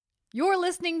You're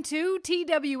listening to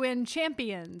TWN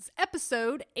Champions,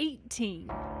 episode 18.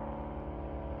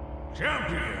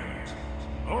 Champions,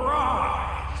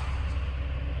 arise!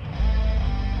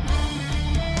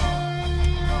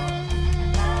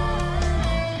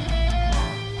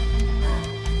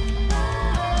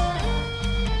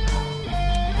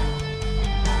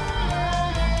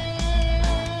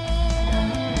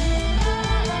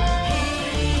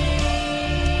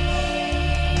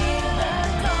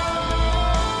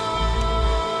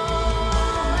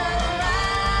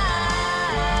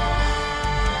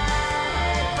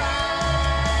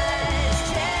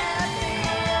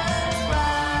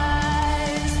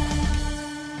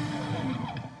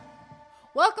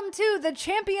 Welcome to the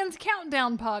Champions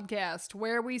Countdown podcast,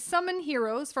 where we summon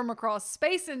heroes from across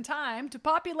space and time to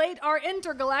populate our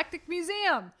intergalactic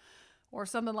museum, or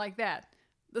something like that.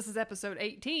 This is episode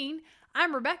 18.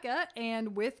 I'm Rebecca,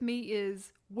 and with me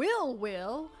is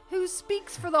Will, who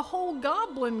speaks for the whole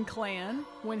Goblin clan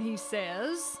when he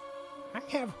says... I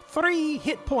have 3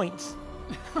 hit points.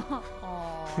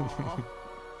 Aww.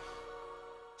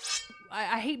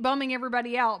 I hate bumming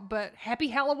everybody out, but happy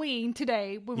Halloween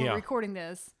today when we're recording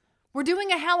this. We're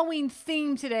doing a Halloween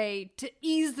theme today to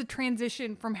ease the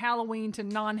transition from Halloween to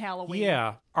non-Halloween.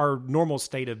 Yeah, our normal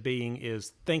state of being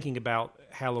is thinking about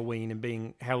Halloween and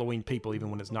being Halloween people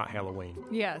even when it's not Halloween.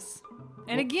 Yes.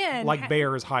 And again... Like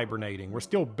bears hibernating. We're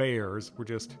still bears. We're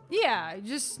just... Yeah,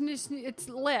 just it's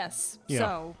less, yeah,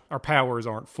 so... Our powers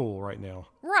aren't full right now.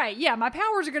 Right, yeah, my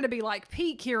powers are going to be like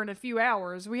peak here in a few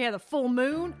hours. We had a full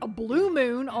moon, a blue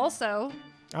moon also.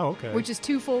 Oh, okay. Which is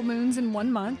 2 full moons in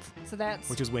 1 month, so that's...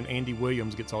 Which is when Andy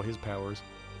Williams gets all his powers.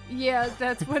 Yeah,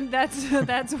 that's when,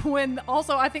 that's when,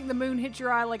 also I think the moon hits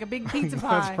your eye like a big pizza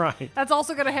pie. That's right. That's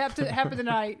also going to happen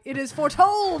tonight. It is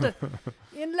foretold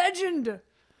in legend.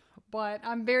 But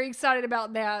I'm very excited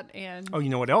about that. And oh, you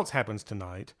know what else happens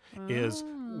tonight is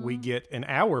we get an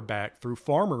hour back through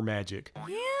farmer magic.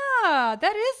 Yeah,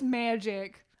 that is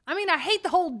magic. I mean, I hate the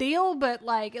whole deal, but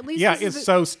like at least yeah, it's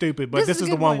so stupid. But this is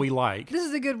the one we like. This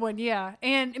is a good one, yeah,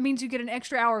 and it means you get an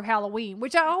extra hour of Halloween,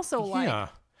 which I also like.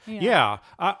 Yeah.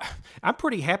 I'm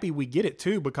pretty happy we get it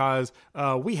too because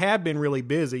we have been really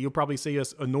busy. You'll probably see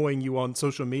us annoying you on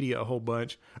social media a whole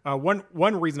bunch. One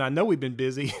reason I know we've been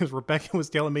busy is Rebecca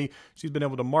was telling me she's been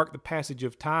able to mark the passage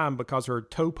of time because her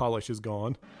toe polish is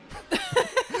gone.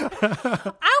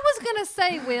 I was going to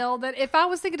say, Will, that if I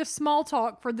was thinking of small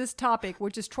talk for this topic,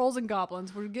 which is trolls and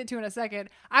goblins, we'll get to in a second,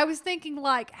 I was thinking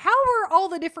like, how are all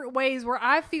the different ways where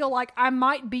I feel like I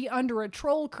might be under a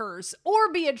troll curse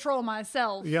or be a troll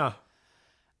myself? Yeah.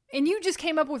 And you just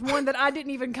came up with one that I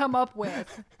didn't even come up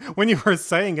with. When you were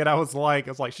saying it, I was like,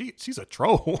 she's a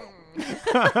troll.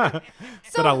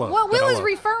 So what Will is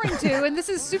referring to, and this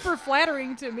is super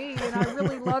flattering to me, and I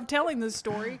really love telling this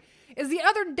story, is the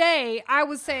other day I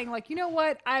was saying like, you know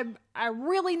what, I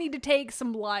really need to take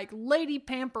some like lady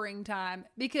pampering time,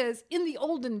 because in the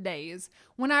olden days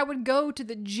when I would go to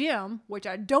the gym, which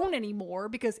I don't anymore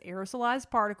because aerosolized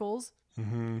particles,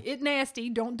 it nasty,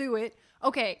 don't do it.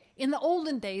 Okay, in the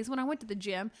olden days when I went to the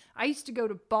gym, I used to go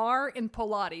to bar and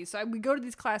Pilates. So I would go to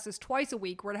these classes twice a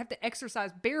week where I'd have to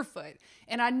exercise barefoot.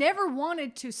 And I never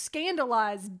wanted to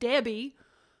scandalize Debbie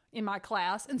in my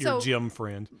class. And your gym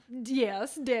friend.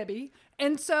 Yes, Debbie.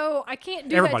 And so I can't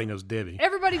do Everybody knows Debbie.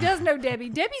 Everybody does know Debbie.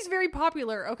 Debbie's very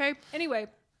popular, okay? Anyway,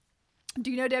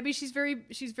 do you know Debbie? She's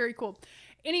very cool.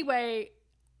 Anyway,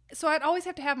 so I'd always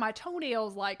have to have my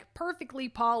toenails like perfectly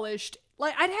polished.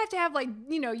 Like I'd have to have like,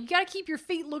 you know, you got to keep your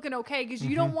feet looking okay because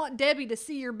you don't want Debbie to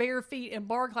see your bare feet in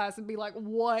bar class and be like,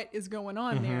 what is going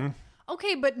on there?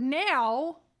 Okay, but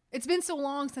now it's been so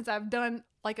long since I've done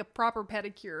like a proper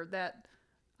pedicure that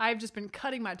I've just been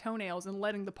cutting my toenails and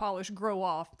letting the polish grow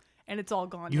off, and it's all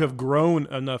gone. You have grown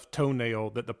enough toenail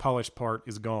that the polished part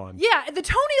is gone. Yeah, the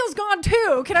toenail's gone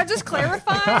too. Can I just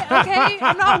clarify? Okay,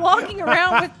 I'm not walking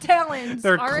around with talons.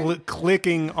 They're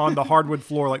clicking on the hardwood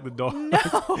floor like the dog.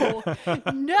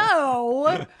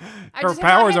 No. Her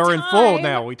powers are in full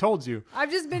now. We told you.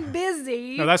 I've just been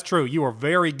busy. No, that's true. You are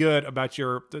very good about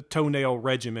your toenail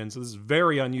regimen. So this is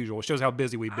very unusual. It shows how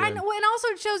busy we've been. I know, and also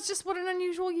it shows just what an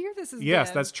unusual year this has been.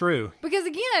 Yes, that's true. Because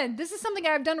again, this is something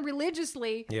I've done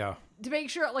religiously. Yeah. To make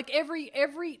sure, like every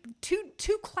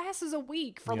two classes a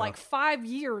week for like 5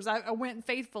 years, I went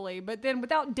faithfully. But then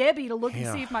without Debbie to look and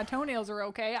see if my toenails are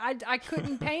okay, I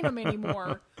couldn't paint them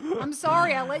anymore. I'm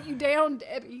sorry, I let you down,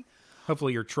 Debbie.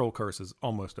 Hopefully your troll curse is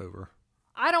almost over.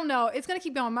 I don't know. It's going to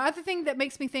keep going. My other thing that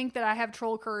makes me think that I have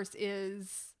troll curse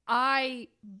is I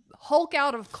hulk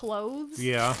out of clothes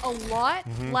a lot,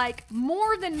 like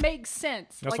more than makes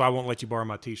sense. That's like, why I won't let you borrow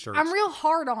my t-shirts. I'm real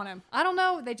hard on them. I don't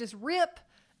know. They just rip.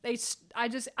 I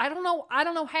don't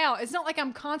know how. It's not like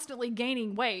I'm constantly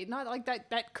gaining weight. Not like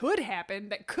that could happen.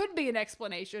 That could be an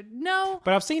explanation. No.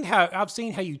 But I've seen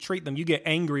how you treat them. You get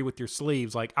angry with your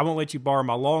sleeves. Like, I won't let you borrow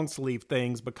my long sleeve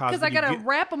things because I gotta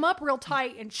wrap them up real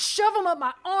tight and shove them up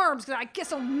my arms because I get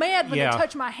so mad when they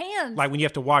touch my hands. Like when you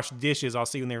have to wash dishes, I'll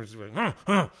see when they're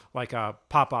like a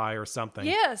Popeye or something.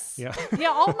 Yes. Yeah. Yeah.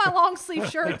 All of my long sleeve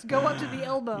shirts go up to the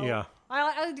elbow. Yeah. I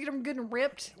like to get them good and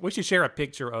ripped. We should share a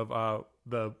picture of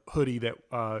the hoodie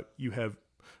that you have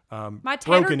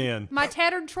broken in. My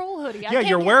tattered troll hoodie. Yeah,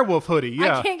 your werewolf hoodie.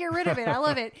 Yeah. I can't get rid of it. I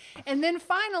love it. And then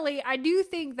finally, I do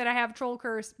think that I have troll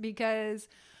curse because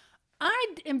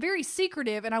I am very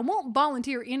secretive and I won't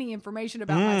volunteer any information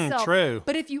about myself. True.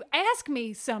 But if you ask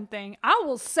me something, I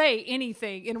will say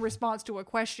anything in response to a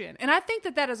question. And I think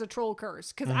that is a troll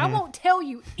curse because I won't tell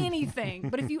you anything.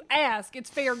 But if you ask, it's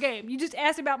fair game. You just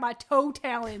ask about my toe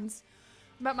talons,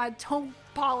 about my toe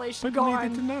polish People gone.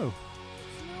 needed to know. No,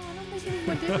 I don't think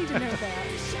anyone did need to know that.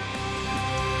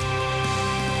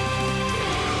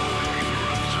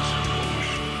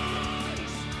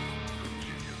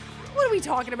 What are we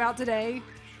talking about today?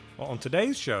 Well, on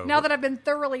today's show, Now that I've been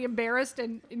thoroughly embarrassed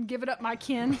and given up my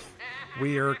kin.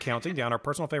 we are counting down our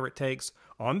personal favorite takes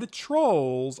on the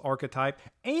trolls archetype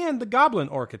and the goblin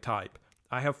archetype.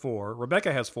 I have 4.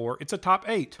 Rebecca has 4. It's a top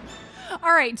 8.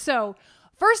 All right, so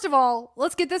first of all,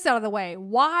 let's get this out of the way.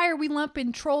 Why are we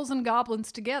lumping trolls and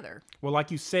goblins together? Well, like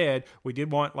you said, we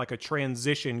did want like a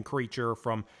transition creature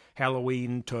from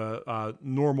Halloween to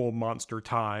normal monster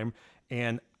time.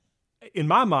 And in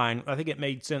my mind, I think it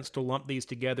made sense to lump these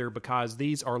together because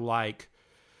these are like,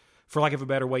 for lack of a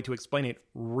better way to explain it,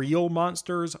 real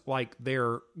monsters. Like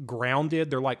they're grounded.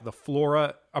 They're like the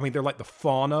flora. I mean, they're like the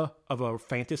fauna of a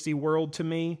fantasy world to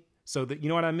me. So that, you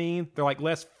know what I mean? They're like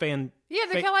less Yeah, they're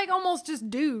kind of like almost just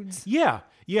dudes. Yeah.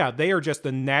 They are just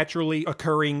the naturally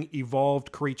occurring,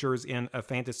 evolved creatures in a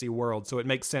fantasy world. So it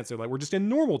makes sense. They're like, we're just in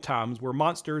normal times where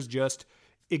monsters just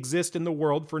exist in the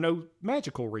world for no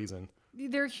magical reason.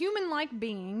 They're human-like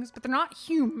beings, but they're not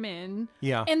human.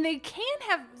 Yeah. And they can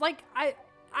have, like, I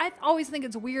always think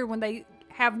it's weird when they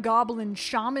have goblin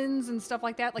shamans and stuff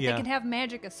like that. Like, they can have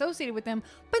magic associated with them,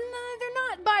 but no, they're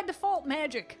not by default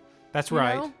magic. That's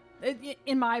right. Know?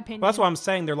 In my opinion. Well, that's why I'm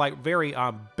saying they're like very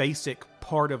basic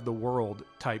part of the world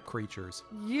type creatures.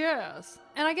 Yes.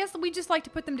 And I guess we just like to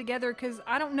put them together because,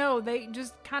 I don't know, they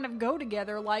just kind of go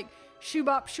together like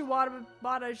shoobop, shoowada,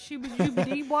 bada,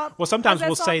 shooba, wop. Well, sometimes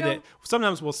we'll say that.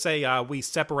 Sometimes we'll say we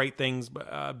separate things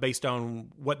based on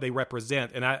what they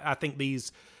represent, and I think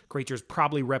these creatures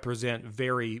probably represent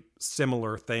very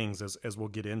similar things as we'll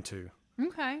get into.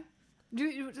 Okay.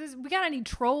 We got any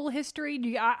troll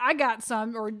history? I got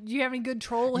some, or do you have any good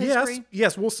troll history?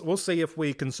 Yes. We'll see if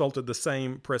we consulted the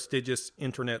same prestigious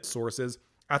internet sources.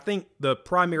 I think the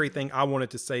primary thing I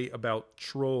wanted to say about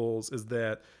trolls is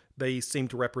that they seem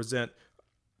to represent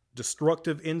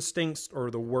destructive instincts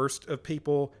or the worst of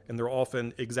people, and they're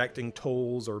often exacting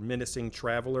tolls or menacing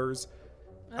travelers.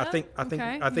 I think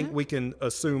we can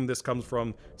assume this comes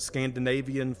from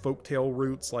Scandinavian folktale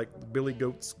roots like Billy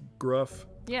Goat's Gruff.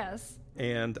 Yes.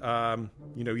 And,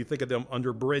 you think of them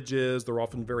under bridges. They're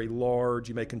often very large.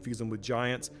 You may confuse them with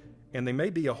giants. And they may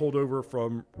be a holdover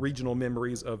from regional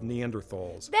memories of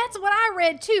Neanderthals. That's what I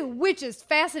read, too, which is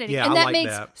fascinating. Yeah, and that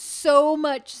makes so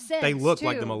much sense, They look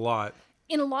like them a lot.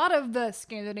 In a lot of the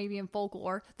Scandinavian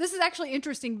folklore, this is actually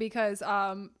interesting because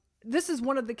this is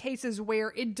one of the cases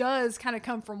where it does kind of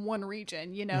come from one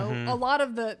region, you know? Mm-hmm. A lot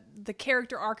of the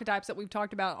character archetypes that we've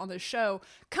talked about on this show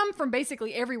come from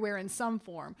basically everywhere in some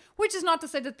form, which is not to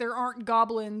say that there aren't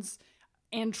goblins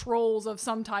and trolls of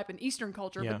some type in Eastern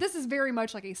culture, but this is very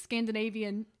much like a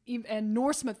Scandinavian and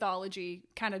Norse mythology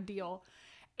kind of deal.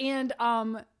 And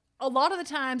a lot of the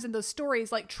times in those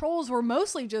stories, like, trolls were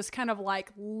mostly just kind of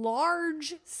like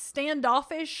large,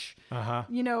 standoffish,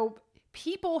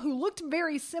 people who looked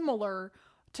very similar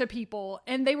to people,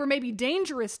 and they were maybe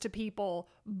dangerous to people,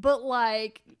 but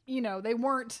they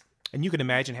weren't. And you can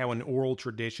imagine how in oral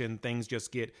tradition, things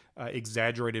just get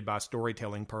exaggerated by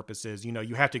storytelling purposes.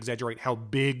 You have to exaggerate how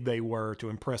big they were to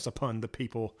impress upon the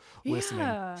people listening.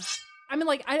 I mean,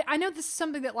 I know this is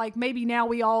something that, maybe now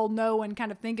we all know and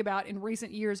kind of think about in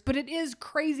recent years, but it is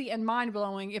crazy and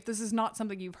mind-blowing if this is not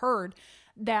something you've heard,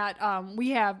 that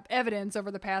we have evidence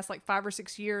over the past, 5 or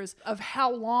 6 years of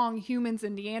how long humans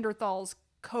and Neanderthals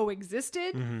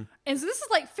coexisted. Mm-hmm. And so this is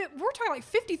we're talking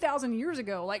 50,000 years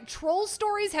ago. Troll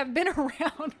stories have been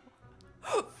around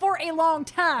for a long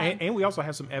time. And we also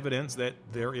have some evidence that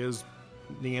there is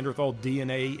Neanderthal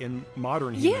DNA in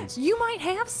modern humans. Yes, you might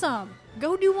have some.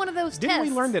 Go do one of those tests. Didn't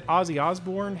we learn that Ozzy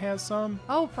Osbourne has some?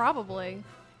 Oh, probably.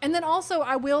 And then also,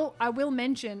 I will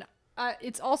mention,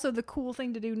 it's also the cool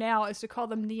thing to do now is to call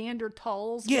them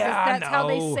Neanderthals. Yeah, that's how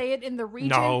they say it in the region.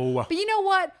 No. But you know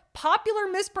what? Popular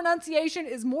mispronunciation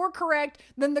is more correct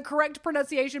than the correct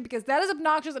pronunciation because that is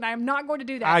obnoxious and I am not going to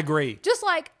do that. I agree. Just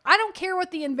like, I don't care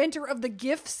what the inventor of the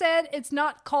GIF said, it's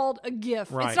not called a GIF.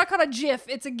 Right. It's not called a GIF,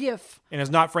 it's a GIF. And it's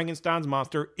not Frankenstein's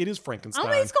monster, it is Frankenstein.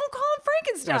 I mean, it's going to call him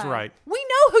Frankenstein. That's right. We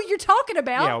know who you're talking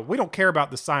about. Yeah, we don't care about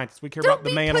the scientists. We care Don't about the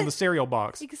be man put- on the cereal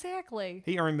box. Exactly.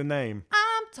 He earned the name.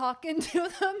 I'm talking to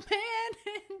the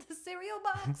man in the cereal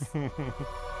box.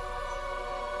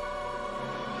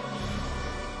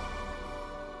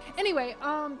 Anyway,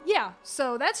 yeah,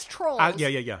 so that's trolls.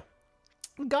 Yeah.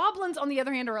 Goblins, on the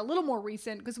other hand, are a little more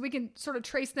recent because we can sort of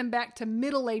trace them back to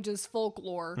Middle Ages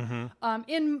folklore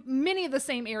in many of the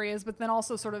same areas, but then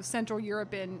also sort of Central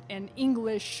Europe and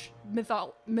English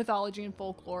mythology and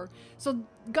folklore. So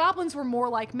goblins were more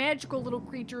like magical little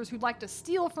creatures who'd like to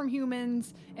steal from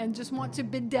humans and just want to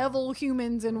bedevil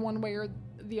humans in one way or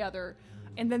the other.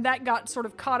 And then that got sort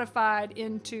of codified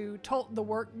into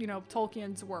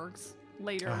Tolkien's works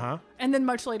later, and then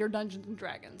much later Dungeons and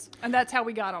Dragons, and that's how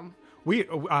we got them.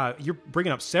 You're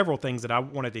bringing up several things that I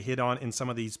wanted to hit on in some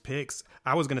of these picks.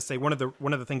 I was going to say one of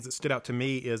the things that stood out to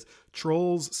me is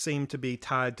trolls seem to be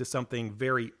tied to something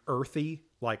very earthy,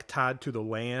 like tied to the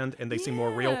land, and they seem more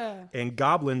real. And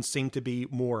goblins seem to be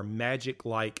more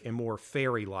magic-like and more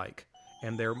fairy-like,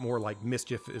 and they're more like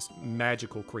mischievous,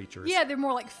 magical creatures. Yeah, they're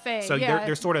more like fae. So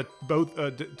they're sort of both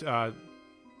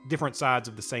different sides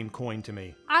of the same coin to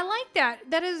me. I like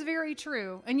that. That is very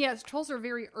true. And yes, trolls are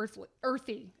very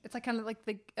earthy. It's like kind of like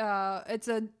it's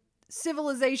a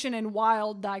civilization and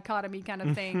wild dichotomy kind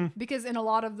of thing. Because in a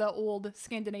lot of the old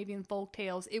Scandinavian folk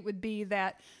tales, it would be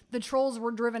that the trolls were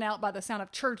driven out by the sound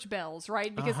of church bells,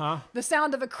 right? Because the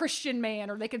sound of a Christian man,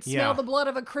 or they could smell the blood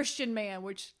of a Christian man,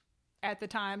 which at the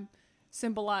time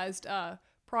symbolized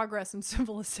progress and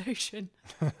civilization.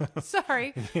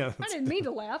 Sorry, I didn't mean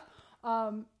to laugh.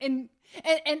 And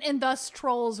thus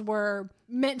trolls were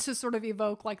meant to sort of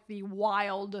evoke like the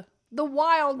wild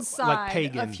side like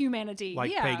pagan, of humanity,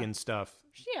 like pagan stuff.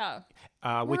 Yeah,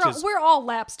 we're all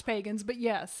lapsed pagans, but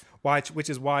yes. Which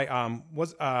is why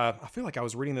I feel like I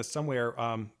was reading this somewhere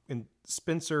in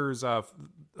Spencer's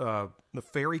the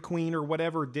Fairy Queen or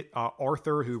whatever.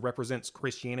 Arthur, who represents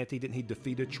Christianity, didn't he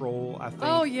defeat a troll? I think.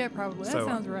 Oh yeah, probably. That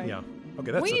sounds right. Yeah.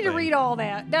 Okay, that's we need to read all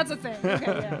that. That's a thing. Okay,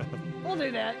 yeah, we'll do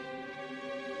that.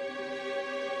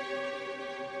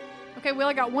 Okay, well,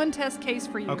 I got one test case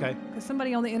for you. Okay. Because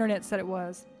somebody on the internet said it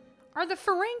was. Are the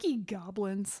Ferengi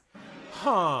goblins?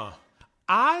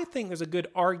 I think there's a good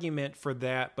argument for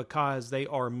that because they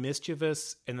are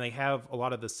mischievous and they have a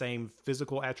lot of the same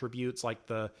physical attributes like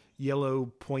the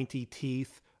yellow pointy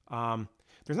teeth.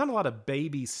 There's not a lot of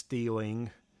baby stealing.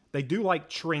 They do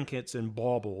like trinkets and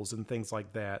baubles and things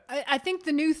like that. I think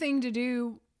the new thing to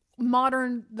do... The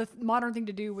modern thing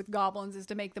to do with goblins is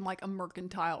to make them like a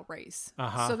mercantile race.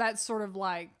 So that's sort of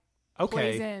like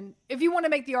plays in. If you want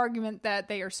to make the argument that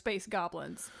they are space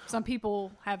goblins, some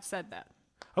people have said that.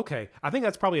 Okay, I think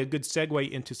that's probably a good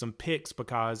segue into some picks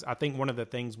because I think one of the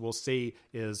things we'll see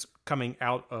is coming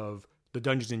out of the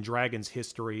Dungeons and Dragons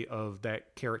history of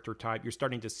that character type. You're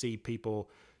starting to see people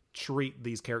treat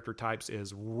these character types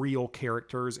as real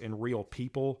characters and real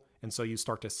people. And so you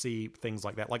start to see things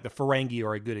like that. Like the Ferengi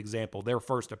are a good example. Their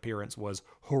first appearance was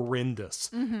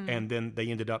horrendous. And then they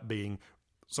ended up being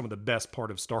some of the best part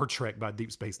of Star Trek by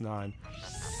Deep Space Nine.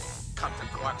 Cut the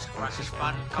corks, crush is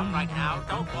fun. Come right now,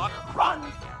 don't walk, run!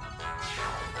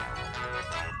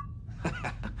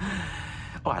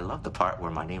 Oh, I love the part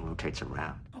where my name rotates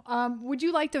around. Would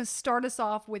you like to start us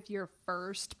off with your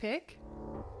first pick?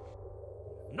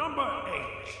 Number 8.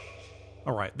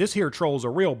 All right, this here troll's a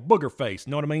real booger face.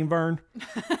 Know what I mean, Vern?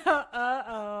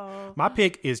 Uh-oh. My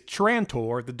pick is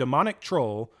Trantor, the demonic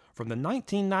troll, from the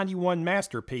 1991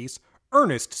 masterpiece,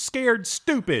 Ernest Scared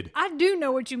Stupid. I do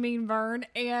know what you mean, Vern,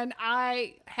 and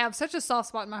I have such a soft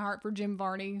spot in my heart for Jim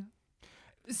Varney.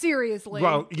 Seriously.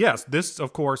 Well, yes, this,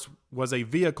 of course, was a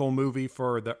vehicle movie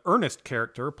for the Ernest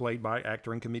character, played by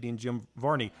actor and comedian Jim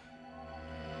Varney.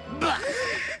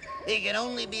 He can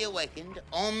only be awakened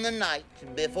on the night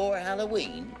before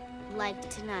Halloween. Like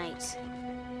tonight.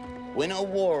 When a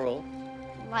world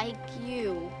Like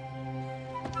you.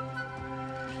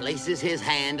 places his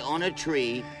hand on a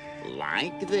tree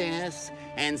like this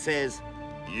and says,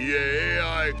 Yea,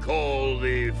 I call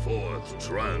thee forth,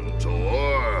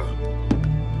 Trantor.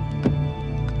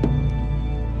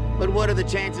 but what are the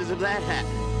chances of that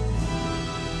happening?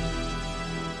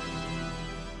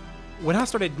 When I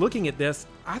started looking at this,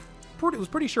 I was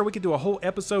pretty sure we could do a whole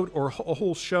episode or a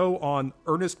whole show on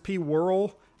Ernest P.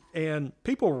 Worrell. And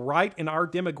people right in our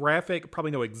demographic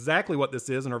probably know exactly what this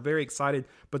is and are very excited.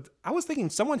 But I was thinking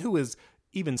someone who is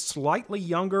even slightly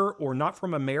younger or not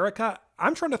from America,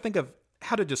 I'm trying to think of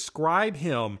how to describe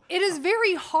him. It is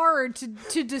very hard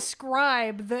to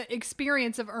describe the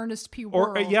experience of Ernest P.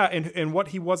 Worrell. And what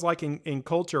he was like in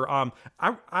culture.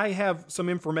 I have some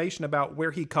information about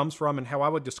where he comes from and how I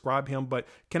would describe him, but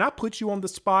can I put you on the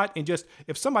spot and just,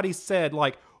 if somebody said,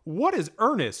 like, what is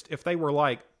Ernest if they were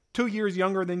like 2 years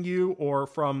younger than you or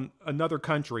from another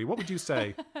country, what would you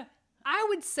say? I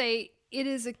would say it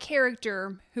is a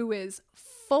character who is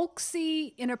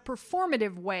folksy in a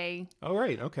performative way. Oh,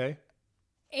 right. Okay.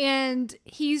 And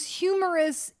he's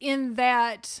humorous in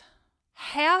that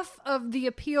half of the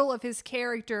appeal of his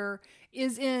character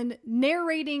is in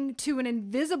narrating to an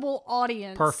invisible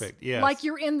audience. Perfect, yes. Like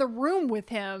you're in the room with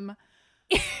him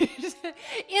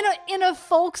in a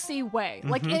folksy way. Mm-hmm.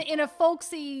 Like in a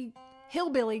folksy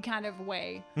hillbilly kind of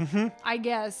way, I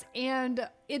guess. And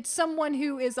it's someone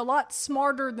who is a lot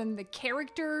smarter than the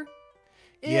character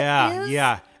is.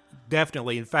 Yeah.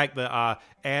 Definitely. In fact, the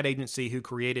ad agency who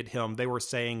created him, they were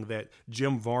saying that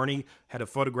Jim Varney had a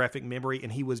photographic memory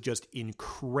and he was just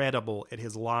incredible at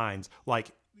his lines.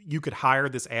 Like, you could hire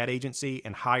this ad agency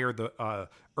and hire the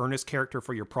Ernest character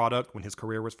for your product when his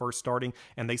career was first starting,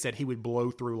 and they said he would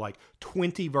blow through like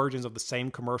 20 versions of the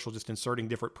same commercial, just inserting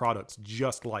different products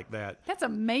just like that. That's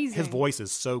amazing. His voice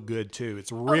is so good, too.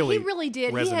 It's really he really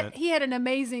did. resonant. He had an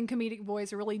amazing comedic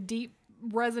voice, a really deep,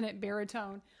 resonant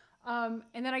baritone. And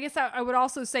then I guess I would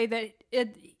also say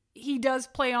that he does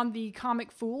play on the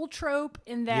comic fool trope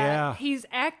in that he's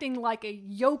acting like a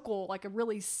yokel, like a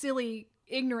really silly,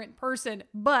 ignorant person,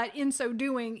 but in so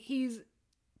doing, he's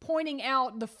pointing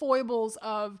out the foibles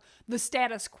of the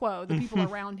status quo, the people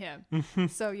around him.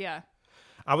 So, yeah.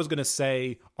 I was going to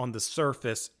say, on the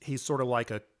surface, he's sort of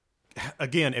like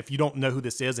again, if you don't know who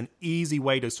this is, an easy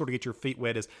way to sort of get your feet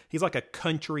wet is he's like a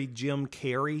country Jim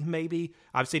Carrey, maybe.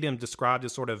 I've seen him described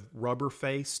as sort of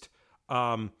rubber-faced.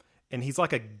 And he's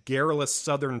like a garrulous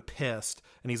southern pest,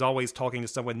 and he's always talking to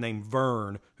someone named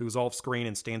Vern, who's off screen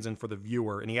and stands in for the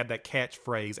viewer. And he had that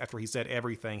catchphrase after he said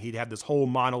everything. He'd have this whole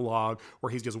monologue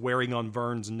where he's just wearing on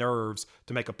Vern's nerves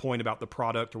to make a point about the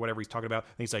product or whatever he's talking about.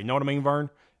 And he'd say, "You know what I mean, Vern?"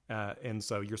 And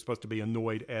so you're supposed to be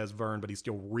annoyed as Vern, but he's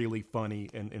still really funny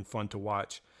and fun to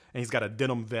watch. And he's got a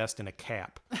denim vest and a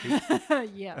cap.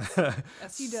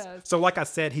 Yes, he does. So like I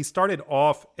said, he started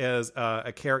off as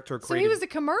a character created... So he was a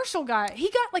commercial guy. He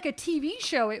got like a TV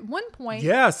show at one point.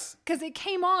 Yes. Because it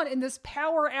came on in this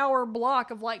power hour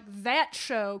block of like that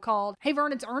show called Hey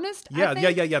Vern, It's Ernest. Yeah.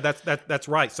 That's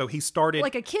right. So he started...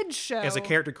 like a kid's show. As a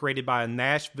character created by a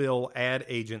Nashville ad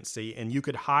agency, and you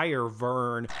could hire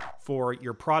Vern for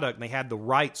your product, and they had the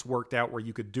rights worked out where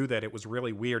you could do that. It was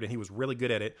really weird, and he was really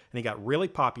good at it, and he got really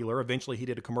popular. Eventually, he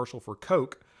did a commercial for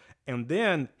Coke, and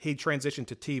then he transitioned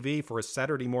to TV for a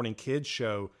Saturday morning kids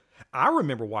show. I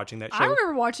remember watching that show. I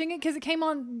remember watching it because it came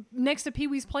on next to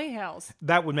Pee-wee's Playhouse.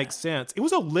 That would make sense. It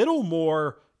was a little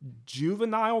more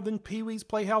juvenile than Pee-wee's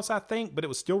Playhouse, I think, but it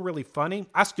was still really funny.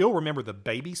 I still remember the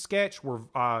baby sketch where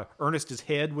Ernest's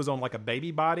head was on like a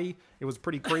baby body. It was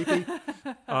pretty creepy.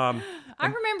 I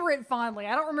remember it fondly.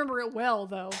 I don't remember it well,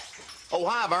 though. Oh,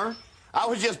 hi, Vern. I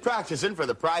was just practicing for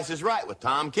The Price is Right with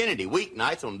Tom Kennedy,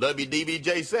 weeknights on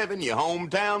WDBJ7, your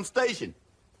hometown station.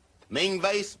 Ming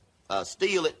vase,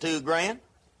 steel at $2,000.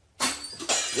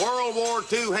 World War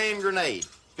II hand grenade,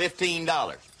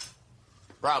 $15.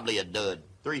 Probably a dud,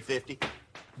 $350.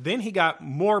 Then he got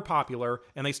more popular,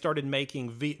 and they started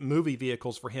making movie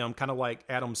vehicles for him, kind of like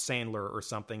Adam Sandler or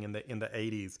something in the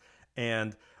 80s.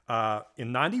 And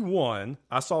in 91,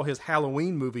 I saw his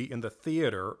Halloween movie in the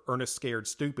theater, Ernest Scared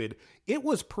Stupid. It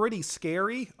was pretty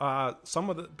scary. Some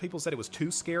of the people said it was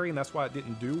too scary, and that's why it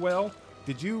didn't do well.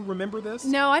 Did you remember this?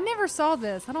 No, I never saw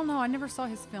this. I don't know. I never saw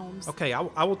his films. Okay,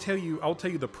 I will tell you. I'll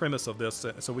tell you the premise of this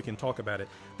so we can talk about it.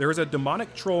 There is a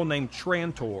demonic troll named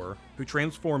Trantor who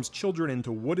transforms children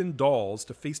into wooden dolls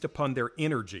to feast upon their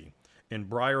energy in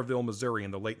Briarville, Missouri,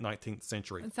 in the late 19th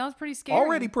century. It sounds pretty scary.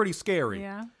 Already pretty scary.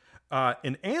 Yeah.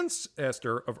 An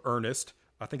ancestor of Ernest,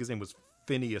 I think his name was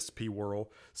Phineas P.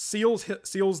 Worrell, seals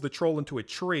the troll into a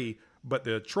tree, but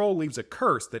the troll leaves a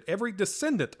curse that every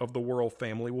descendant of the Worrell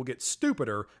family will get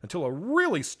stupider until a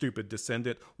really stupid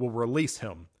descendant will release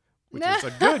him, which is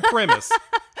a good premise.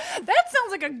 That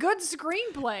sounds like a good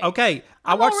screenplay. Okay,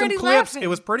 I watched some clips. Laughing. It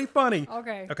was pretty funny.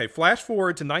 Okay, flash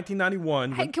forward to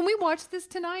 1991. Hey, can we watch this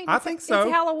tonight? I think so.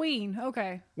 It's Halloween.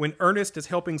 Okay. When Ernest is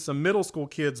helping some middle school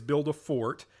kids build a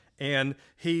fort, and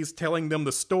he's telling them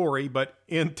the story, but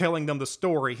in telling them the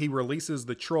story, he releases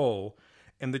the troll.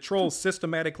 And the troll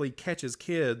systematically catches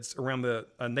kids around the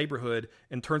neighborhood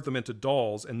and turns them into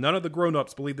dolls. And none of the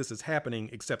grown-ups believe this is happening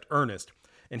except Ernest.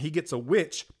 And he gets a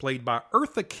witch played by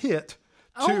Eartha Kitt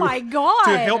Oh my God.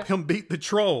 to help him beat the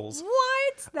trolls.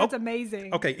 What? That's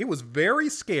amazing. Okay, it was very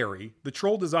scary. The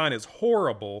troll design is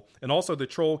horrible. And also the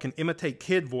troll can imitate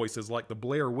kid voices like the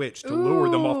Blair Witch to lure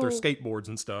them off their skateboards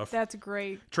and stuff. That's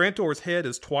great. Trantor's head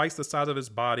is twice the size of his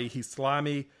body. He's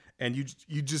slimy. And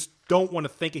you just don't want to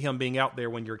think of him being out there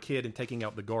when you're a kid and taking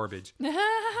out the garbage.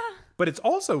 But it's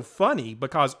also funny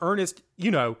because Ernest,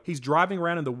 he's driving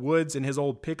around in the woods in his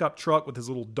old pickup truck with his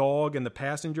little dog in the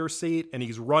passenger seat. And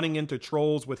he's running into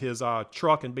trolls with his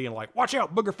truck and being like, watch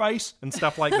out, booger face, and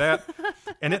stuff like that.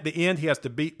 And at the end, he has to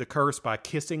beat the curse by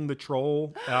kissing the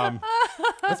troll.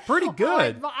 That's pretty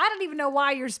good. Right, well, I don't even know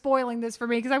why you're spoiling this for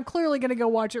me because I'm clearly going to go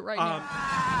watch it right now.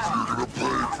 You're gonna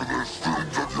pay for the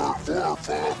sins of your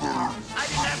forefathers. I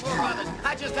didn't have forefathers.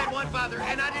 I just had one father,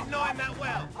 and I didn't know him that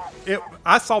well.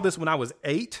 I saw this when I was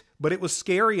 8, but it was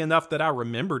scary enough that I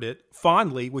remembered it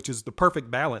fondly, which is the perfect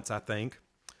balance, I think.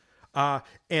 And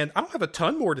I don't have a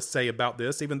ton more to say about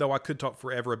this, even though I could talk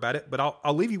forever about it, but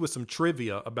I'll leave you with some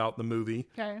trivia about the movie.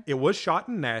 Okay. It was shot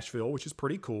in Nashville, which is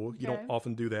pretty cool. You don't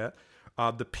often do that.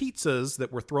 The pizzas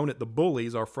that were thrown at the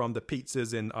bullies are from the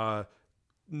pizzas in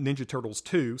Ninja Turtles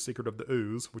 2, Secret of the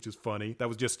Ooze, which is funny. That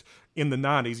was just in the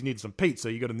 90s. You needed some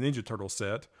pizza. You go to the Ninja Turtle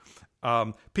set.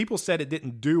 People said it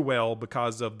didn't do well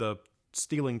because of the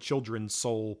stealing children's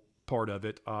soul part of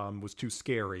it was too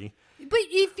scary. But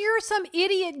if you're some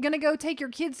idiot going to go take your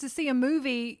kids to see a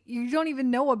movie you don't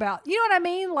even know about, you know what I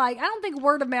mean? Like, I don't think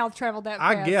word of mouth traveled that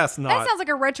fast. I guess not. That sounds like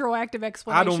a retroactive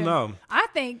explanation. I don't know. I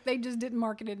think they just didn't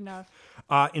market it enough.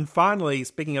 And finally,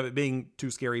 speaking of it being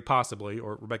too scary, possibly,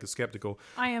 or Rebecca's skeptical.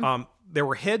 I am. There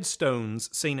were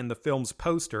headstones seen in the film's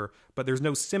poster, but there's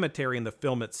no cemetery in the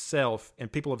film itself,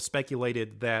 and people have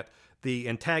speculated that the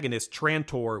antagonist,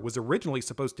 Trantor, was originally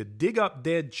supposed to dig up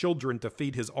dead children to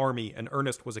feed his army, and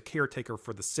Ernest was a caretaker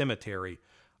for the cemetery,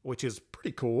 which is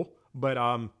pretty cool. But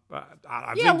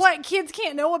what, kids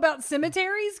can't know about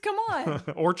cemeteries? Come on.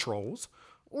 Or trolls.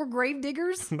 Or grave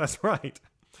diggers. That's right.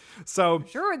 So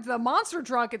sure, it's a monster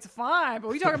truck, it's fine, but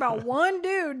we talk about one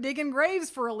dude digging graves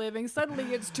for a living.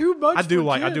 Suddenly, it's too much. I do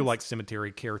like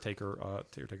cemetery caretaker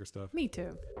stuff. Me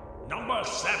too. Number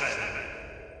 7.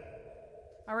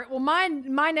 All right. Well,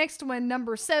 my next one,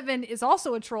 number 7, is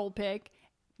also a troll pick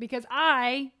because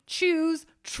I choose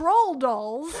troll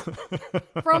dolls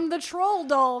from the troll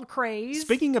doll craze.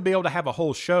 Speaking of being able to have a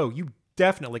whole show, you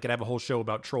definitely could have a whole show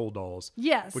about troll dolls.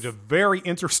 Yes. Which is a very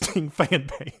interesting fan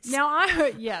base. Now,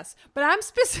 yes, but I'm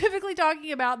specifically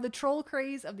talking about the troll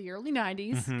craze of the early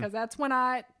 90s because that's when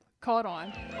I caught on.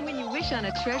 When you wish on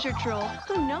a treasure troll,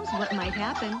 who knows what might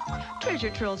happen? Treasure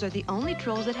trolls are the only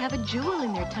trolls that have a jewel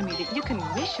in their tummy that you can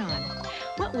wish on.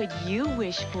 What would you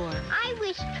wish for? I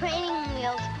wish training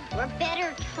wheels were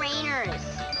better trainers.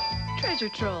 Treasure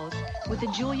trolls, with a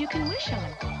jewel you can wish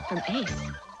on. From Ace.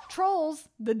 Trolls,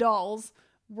 the dolls,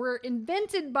 were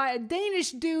invented by a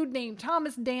Danish dude named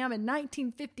Thomas Dam in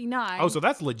 1959. Oh, so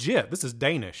that's legit. This is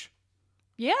Danish.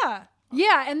 Yeah.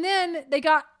 Yeah, and then they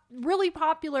got really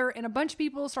popular and a bunch of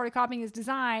people started copying his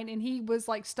design and he was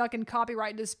like stuck in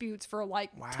copyright disputes for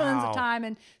tons of time,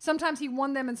 and sometimes he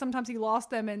won them and sometimes he lost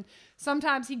them, and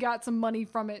sometimes he got some money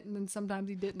from it and then sometimes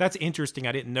he didn't. That's interesting.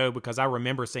 I didn't know because I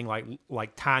remember seeing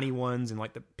like tiny ones in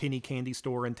like the penny candy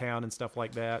store in town and stuff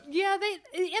like that. Yeah,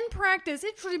 in practice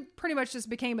it pretty much just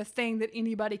became a thing that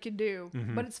anybody could do.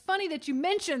 But it's funny that you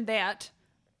mentioned that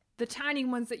the tiny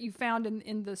ones that you found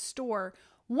in the store.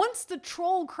 Once the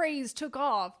troll craze took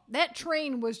off, that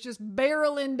train was just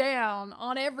barreling down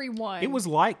on everyone. It was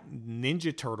like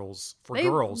Ninja Turtles for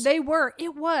girls. They were.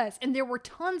 It was. And there were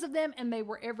tons of them, and they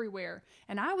were everywhere.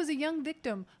 And I was a young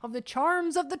victim of the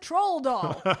charms of the troll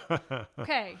doll.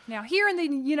 Okay, now here in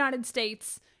the United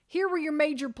States, here were your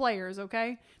major players,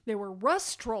 okay? There were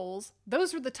Rust Trolls.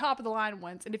 Those were the top of the line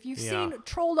ones. And if you've seen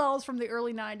troll dolls from the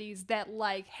early 90s that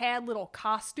like had little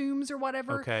costumes or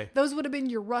whatever, those would have been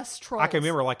your Rust Trolls. I can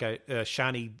remember like a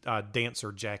shiny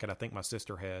dancer jacket I think my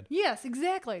sister had. Yes,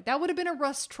 exactly. That would have been a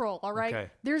Rust Troll, all right?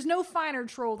 Okay. There's no finer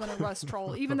troll than a Rust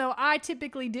Troll, even though I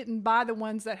typically didn't buy the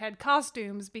ones that had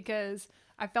costumes because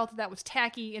I felt that was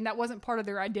tacky and that wasn't part of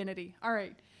their identity. All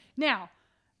right. Now,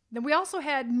 then we also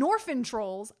had Norfin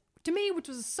Trolls, to me, which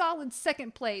was a solid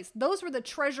second place. Those were the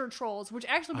treasure trolls, which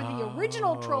actually were the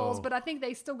original trolls, but I think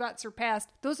they still got surpassed.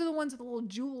 Those are the ones with a little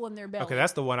jewel in their belly. Okay,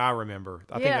 that's the one I remember.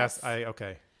 I think that's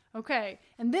okay. Okay,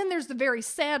 and then there's the very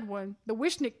sad one, the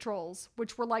Wishnik trolls,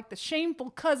 which were like the shameful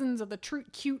cousins of the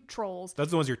cute trolls. Those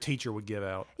are the ones your teacher would give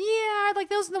out. Yeah, like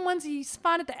those are the ones you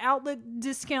find at the outlet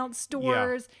discount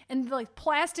stores. Yeah. And like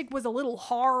plastic was a little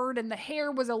hard and the hair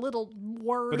was a little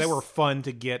worse. But they were fun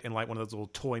to get in like one of those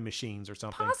little toy machines or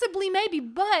something. Possibly, maybe,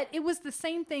 but it was the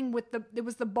same thing with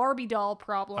the Barbie doll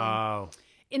problem. Oh.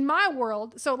 In my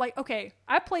world, so like, okay,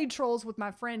 I played Trolls with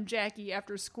my friend Jackie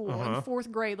after school in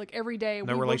 4th grade, like every day.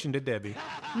 No relation to Debbie.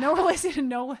 No relation,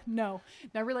 no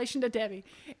relation to Debbie.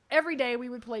 Every day we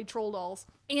would play Troll dolls.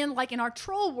 And like in our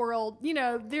troll world, you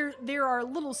know, there are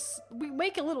we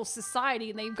make a little society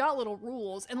and they've got little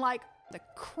rules. And like the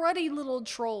cruddy little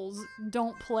trolls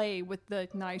don't play with the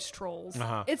nice trolls.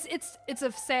 It's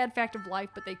a sad fact of life,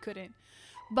 but they couldn't.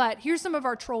 But here's some of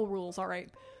our troll rules, all right?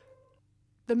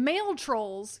 The male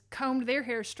trolls combed their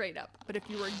hair straight up, but if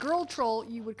you were a girl troll,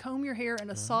 you would comb your hair in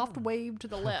a soft wave to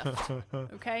the left.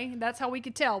 Okay? That's how we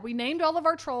could tell. We named all of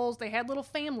our trolls. They had little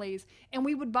families, and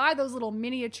we would buy those little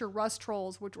miniature rust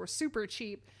trolls, which were super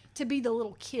cheap, to be the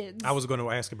little kids. I was going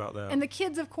to ask about that. And the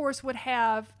kids, of course, would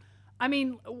have... I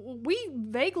mean, we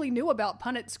vaguely knew about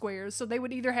Punnett squares, so they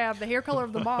would either have the hair color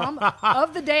of the mom,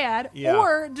 of the dad,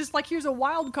 or just like here's a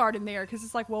wild card in there, because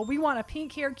it's like, well, we want a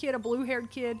pink-haired kid, a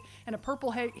blue-haired kid, and a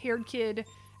purple-haired kid,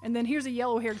 and then here's a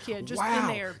yellow-haired kid just in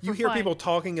there. You hear people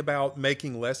talking about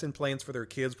making lesson plans for their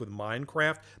kids with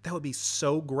Minecraft. That would be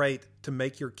so great to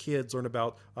make your kids learn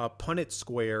about Punnett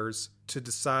squares to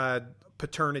decide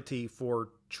paternity for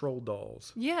troll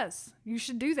dolls. Yes, you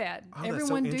should do that. Oh,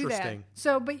 Everyone that's so do that. interesting.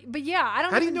 So, but yeah, I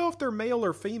don't. How do you know if they're male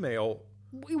or female?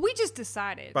 We just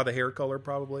decided By the hair color,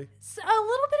 probably. So, a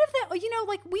little bit of that. You know,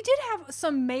 like we did have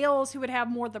some males who would have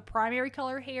more of the primary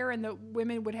color hair, and the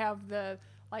women would have the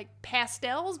like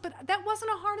pastels. But that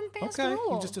wasn't a hard and fast rule.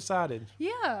 Okay, you just decided.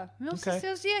 Yeah.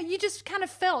 Yeah, you just kind of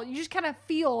felt. You just kind of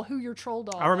feel who your troll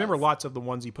doll. I remember lots of the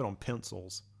ones you put on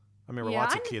pencils. I remember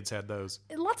lots of kids had those.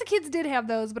 Lots of kids did have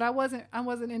those, but I wasn't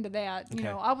into that. You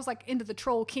know, I was like into the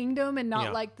troll kingdom and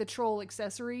not like the troll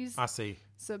accessories. I see.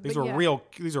 So these are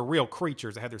real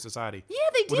creatures that had their society. Yeah,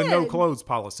 they did. With a no clothes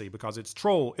policy because it's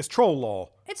troll law.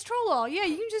 It's troll law. Yeah,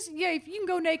 you can just you can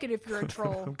go naked if you're a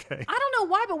troll. Okay. I don't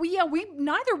know why, but we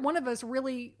neither one of us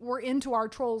really were into our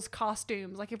trolls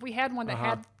costumes. Like if we had one that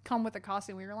had come with a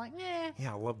costume, we were like, eh.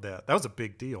 Yeah, I love that. That was a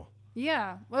big deal.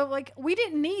 Yeah. Well, like, we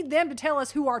didn't need them to tell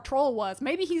us who our troll was.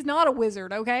 Maybe he's not a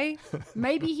wizard, okay?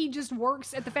 Maybe he just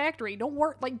works at the factory.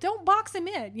 Don't box him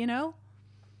in, you know?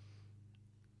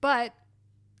 But,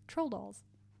 troll dolls.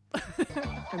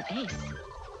 From Ace.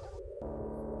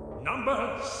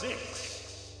 Number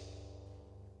 6.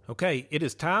 Okay, it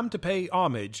is time to pay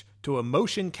homage to a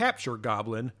motion capture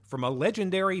goblin from a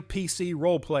legendary PC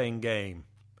role-playing game.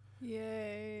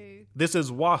 Yay. This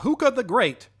is Wahuka the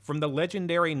Great from the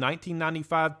legendary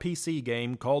 1995 PC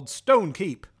game called Stone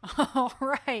Keep. All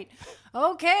right.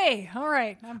 Okay. All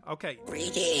right. Okay.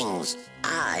 Greetings.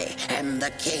 I am the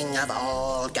king of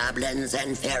all goblins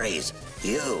and fairies.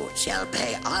 You shall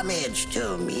pay homage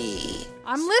to me.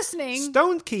 I'm listening.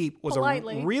 Stone Keep was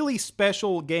politely. A really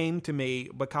special game to me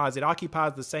because it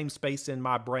occupies the same space in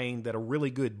my brain that a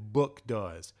really good book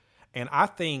does. And I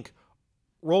think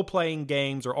role-playing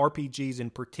games or RPGs in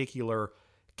particular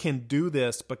can do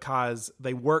this because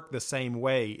they work the same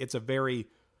way. It's a very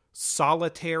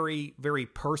solitary, very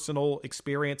personal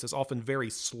experience. It's often very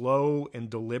slow and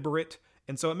deliberate.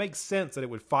 And so it makes sense that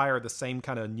it would fire the same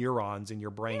kind of neurons in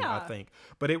your brain, I think.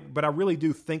 But I really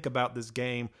do think about this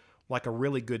game like a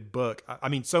really good book. I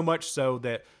mean, so much so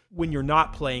that when you're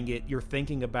not playing it, you're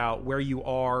thinking about where you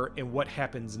are and what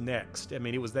happens next. I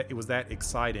mean, it was that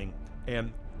exciting.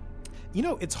 And you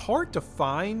know, it's hard to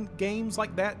find games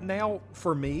like that now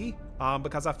for me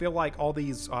because I feel like all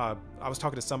these, I was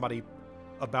talking to somebody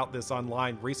about this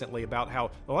online recently about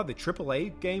how a lot of the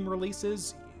AAA game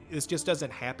releases, this just doesn't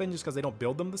happen just because they don't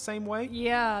build them the same way.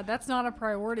 Yeah, that's not a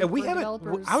priority for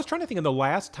developers. I was trying to think of the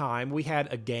last time we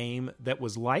had a game that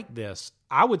was like this.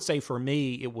 I would say for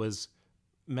me, it was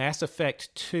Mass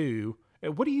Effect 2.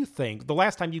 What do you think? The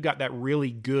last time you got that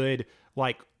really good,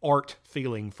 like, art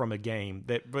feeling from a game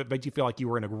that made you feel like you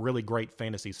were in a really great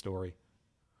fantasy story?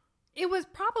 It was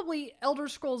probably Elder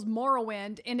Scrolls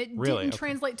Morrowind, and it didn't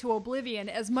translate to Oblivion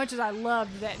as much as I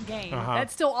loved that game.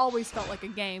 That still always felt like a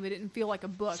game. It didn't feel like a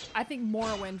book. I think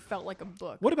Morrowind felt like a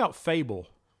book. What about Fable?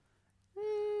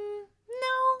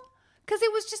 No, because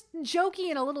it was just jokey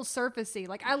and a little surfacey.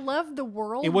 Like, I loved the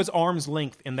world. It was arm's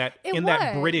length in that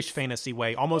British fantasy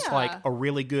way, almost like a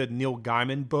really good Neil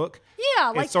Gaiman book. Yeah,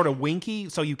 like, it's sort of winky,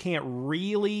 so you can't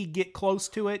really get close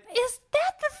to it. Is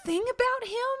that the thing about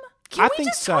him? Can we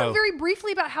just talk very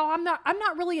briefly about how I'm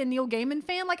not really a Neil Gaiman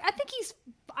fan? Like, I think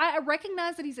I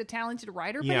recognize that he's a talented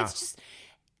writer, but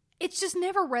it's just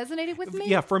never resonated with me.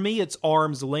 Yeah, for me, it's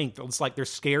arm's length. It's like they're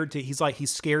scared to.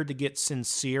 He's scared to get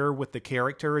sincere with the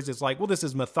characters. It's like, well, this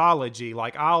is mythology.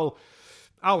 Like, I'll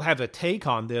have a take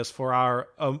on this for our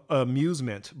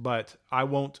amusement, but I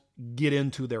won't get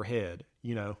into their head.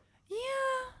 Yeah.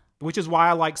 Which is why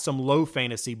I like some low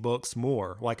fantasy books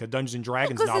more, like a Dungeons and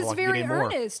Dragons novel. Because it's very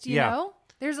earnest, you know?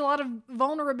 There's a lot of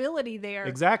vulnerability there.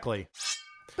 Exactly.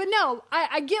 But no,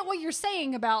 I get what you're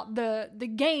saying about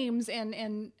the games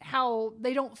and how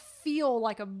they don't feel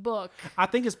like a book. I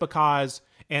think it's because,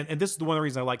 and this is one of the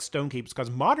reasons I like Stone Keep, because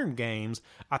modern games,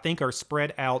 I think, are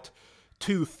spread out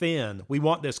too thin. We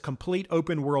want this complete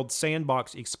open world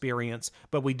sandbox experience,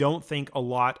 but we don't think a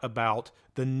lot about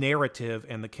the narrative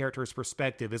and the character's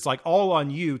perspective. It's like all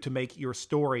on you to make your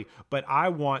story, but I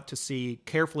want to see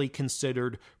carefully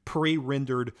considered,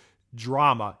 pre-rendered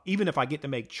drama. Even if I get to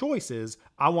make choices,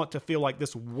 I want to feel like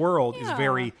this world is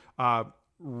very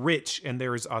rich and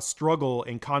there's a struggle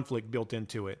and conflict built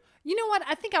into it. You know what?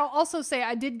 I think I'll also say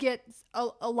I did get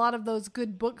a lot of those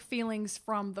good book feelings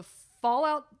from the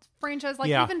Fallout franchise, like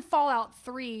even Fallout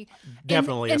 3.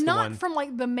 Definitely, and not from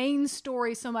like the main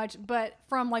story so much, but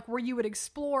from like where you would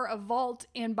explore a vault,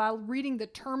 and by reading the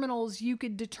terminals, you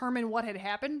could determine what had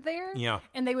happened there. Yeah.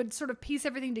 And they would sort of piece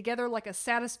everything together like a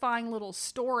satisfying little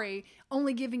story,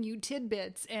 only giving you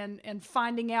tidbits and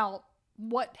finding out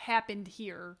what happened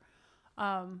here.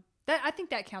 I think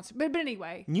that counts. But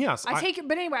anyway. Yes. I take it.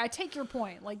 But anyway, I take your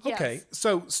point. Like, yes. Okay.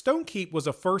 So Stone Keep was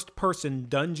a first-person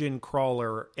dungeon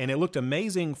crawler, and it looked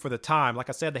amazing for the time. Like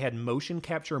I said, they had motion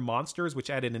capture monsters, which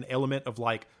added an element of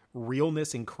like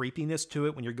realness and creepiness to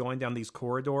it when you're going down these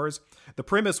corridors. The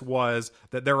premise was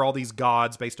that there are all these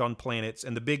gods based on planets,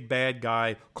 and the big bad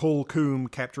guy, Kol Kum,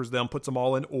 captures them, puts them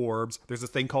all in orbs. There's this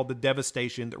thing called the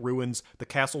Devastation that ruins the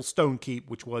castle Stone Keep,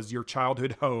 which was your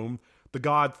childhood home. The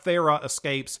god Thera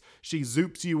escapes. She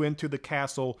zoops you into the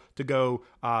castle to go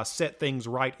set things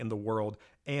right in the world.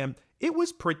 And it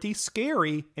was pretty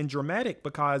scary and dramatic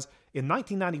because in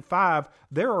 1995,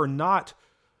 there are not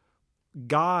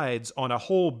guides on a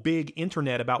whole big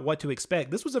internet about what to expect.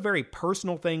 This was a very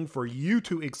personal thing for you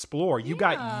to explore. You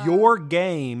got your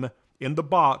game in the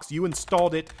box. You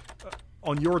installed it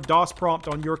on your DOS prompt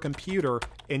on your computer,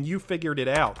 and you figured it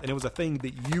out. And it was a thing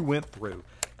that you went through.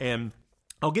 And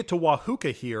I'll get to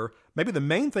Wahuka here. Maybe the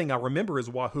main thing I remember is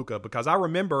Wahuka, because I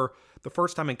remember the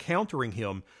first time encountering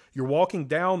him. You're walking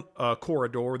down a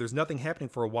corridor. There's nothing happening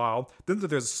for a while. Then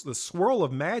there's the swirl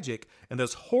of magic, and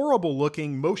this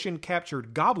horrible-looking,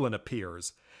 motion-captured goblin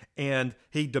appears. And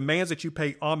he demands that you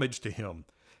pay homage to him.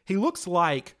 He looks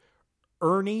like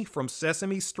Ernie from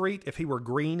Sesame Street if he were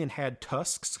green and had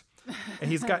tusks.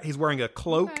 And he's wearing a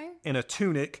cloak and a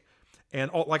tunic. And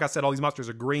like I said, all these monsters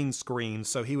are green screens,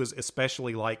 so he was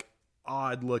especially like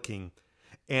odd looking.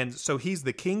 And so he's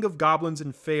the king of goblins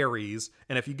and fairies,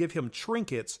 and if you give him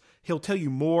trinkets, he'll tell you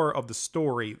more of the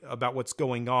story about what's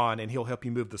going on, and he'll help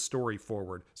you move the story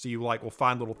forward. So you will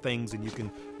find little things, and you can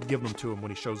give them to him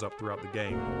when he shows up throughout the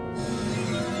game.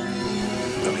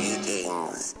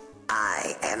 Greetings.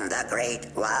 I am the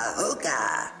great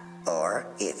Wahuka,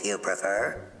 or if you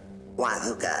prefer,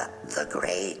 Wahuka the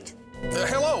Great.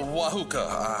 Hello,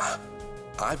 Wahuka.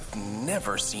 I've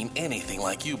never seen anything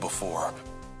like you before.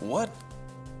 What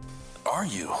are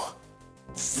you?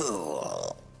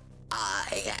 Fool.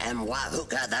 I am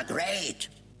Wahuka the Great.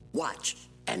 Watch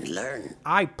and learn.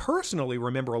 I personally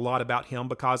remember a lot about him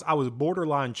because I was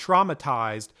borderline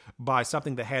traumatized by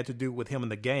something that had to do with him in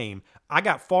the game. I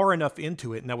got far enough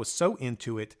into it, and I was so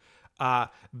into it,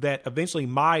 that eventually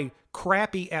my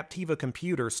crappy Aptiva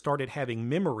computer started having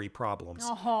memory problems.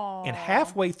 Oh. And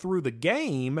halfway through the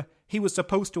game, he was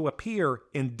supposed to appear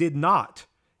and did not.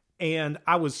 And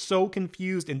I was so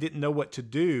confused and didn't know what to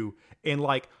do. And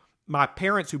like my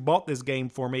parents who bought this game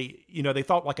for me, they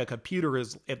thought like a computer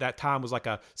at that time was like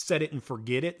a set it and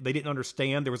forget it. They didn't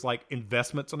understand there was like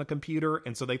investments on a computer.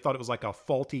 And so they thought it was like a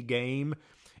faulty game.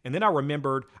 And then I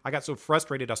remembered, I got so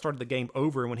frustrated, I started the game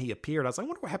over, and when he appeared, I was like, I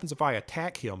wonder what happens if I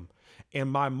attack him. And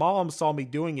my mom saw me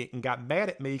doing it and got mad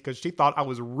at me because she thought I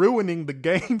was ruining the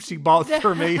game she bought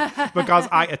for me because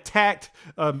I attacked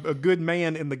a good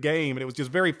man in the game. And it was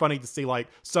just very funny to see like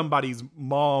somebody's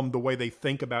mom, the way they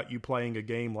think about you playing a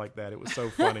game like that. It was so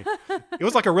funny. It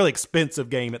was like a really expensive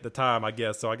game at the time, I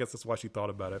guess. So I guess that's why she thought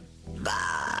about it.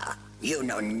 Bah, you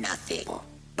know nothing.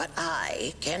 But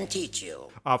I can teach you.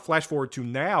 Flash forward to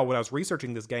now, when I was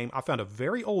researching this game, I found a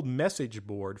very old message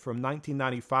board from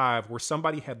 1995 where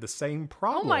somebody had the same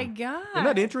problem. Oh my God. Isn't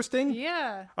that interesting?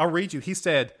 Yeah. I'll read you. He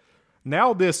said,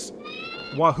 Now this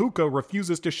Wahuka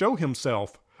refuses to show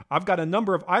himself. I've got a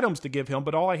number of items to give him,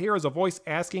 but all I hear is a voice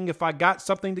asking if I got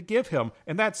something to give him,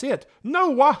 and that's it.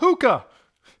 No Wahuka!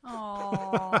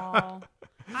 Aww.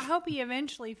 I hope he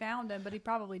eventually found him, but he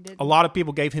probably didn't. A lot of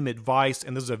people gave him advice,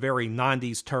 and this is a very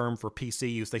 90s term for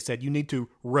PC use. They said you need to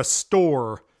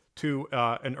restore to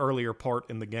an earlier part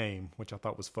in the game, which I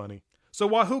thought was funny. So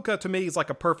Wahuka, to me, is like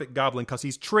a perfect goblin because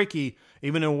he's tricky,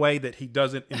 even in a way that he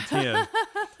doesn't intend.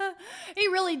 He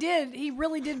really did. He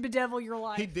really did bedevil your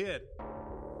life. He did.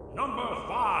 Number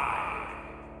 5.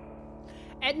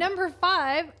 At number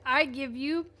 5, I give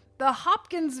you the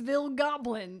Hopkinsville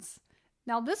Goblins.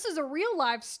 Now, this is a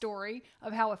real-life story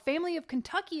of how a family of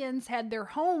Kentuckians had their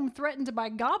home threatened by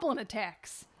goblin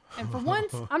attacks. And for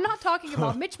once, I'm not talking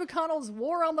about Mitch McConnell's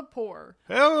War on the Poor.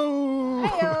 Oh!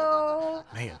 Hey-o!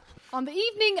 Man. On the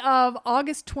evening of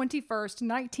August 21st,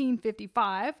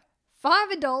 1955, 5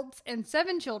 adults and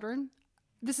 7 children,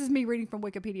 this is me reading from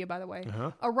Wikipedia, by the way,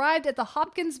 arrived at the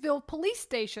Hopkinsville police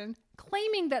station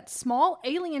claiming that small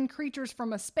alien creatures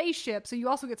from a spaceship, so you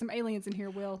also get some aliens in here,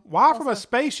 Will. Why also, from a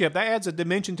spaceship? That adds a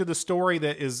dimension to the story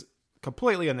that is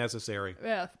completely unnecessary.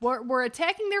 Yeah, were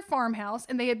attacking their farmhouse,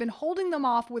 and they had been holding them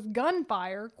off with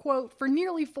gunfire, quote, for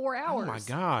nearly 4 hours. Oh, my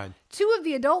God. 2 of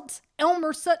the adults,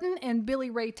 Elmer Sutton and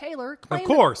Billy Ray Taylor, claimed of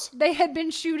course. they had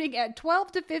been shooting at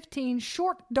 12 to 15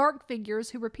 short, dark figures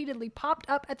who repeatedly popped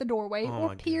up at the doorway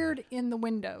or peered in the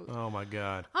windows. Oh, my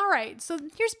God. All right, so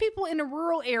here's people in a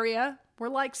rural area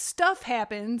where, like, stuff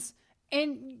happens.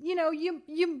 And, you know, you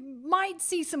might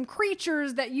see some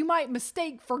creatures that you might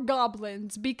mistake for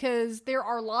goblins because there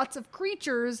are lots of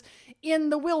creatures in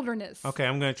the wilderness. Okay,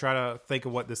 I'm going to try to think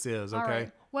of what this is, okay? All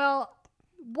right. Well,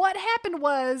 what happened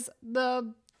was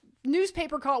the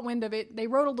newspaper caught wind of it. They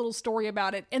wrote a little story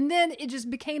about it. And then it just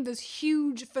became this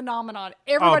huge phenomenon.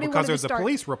 Everybody because there's a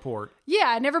police report.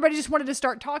 Yeah, and everybody just wanted to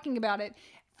start talking about it.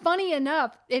 Funny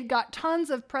enough, it got tons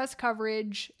of press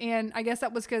coverage, and I guess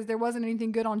that was because there wasn't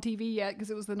anything good on TV yet because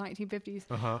it was the 1950s.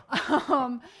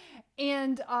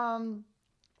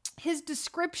 His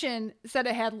description said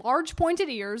it had large pointed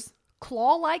ears,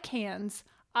 claw-like hands,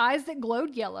 eyes that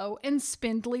glowed yellow, and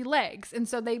spindly legs. And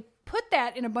so they put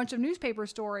that in a bunch of newspaper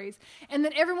stories, and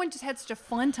then everyone just had such a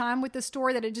fun time with the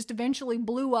story that it just eventually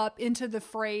blew up into the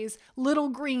phrase, little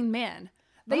green men.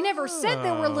 They never said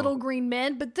there were little green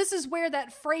men, but this is where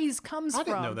that phrase comes from. I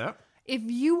didn't know that. If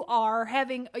you are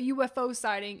having a UFO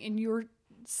sighting and you're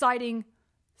citing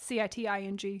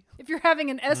C-I-T-I-N-G, if you're having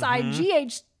an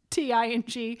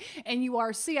S-I-G-H-T-I-N-G and you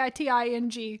are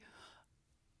C-I-T-I-N-G,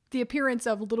 the appearance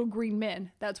of little green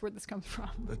men, that's where this comes from.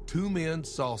 The 2 men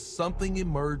saw something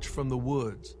emerge from the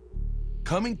woods.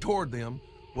 Coming toward them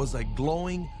was a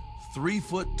glowing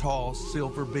 3-foot-tall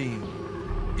silver being.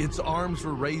 Its arms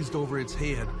were raised over its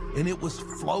head, and it was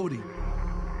floating.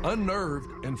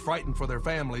 Unnerved and frightened for their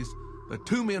families, the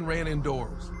 2 men ran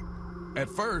indoors. At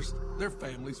first, their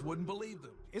families wouldn't believe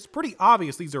them. It's pretty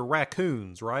obvious these are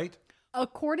raccoons, right?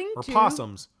 According or to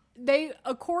possums.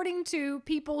 According to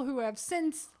people who have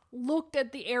since looked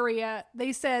at the area,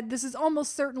 they said this is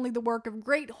almost certainly the work of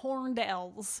great horned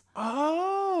elves.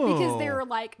 Oh.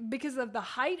 Because of the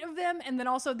height of them, and then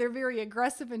also they're very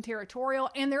aggressive and territorial,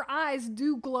 and their eyes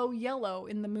do glow yellow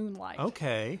in the moonlight.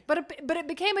 Okay. But it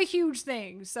became a huge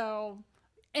thing, so...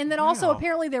 And then also,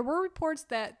 apparently, there were reports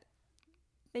that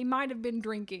they might have been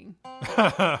drinking.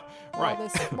 Right.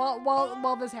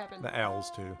 While this happened. The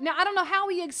owls, too. Now, I don't know how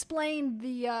he explained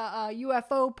the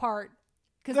UFO part.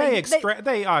 They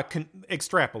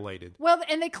extrapolated. Well,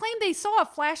 and they claimed they saw a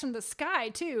flash in the sky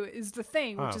too. Is the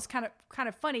thing, which is kind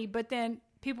of funny. But then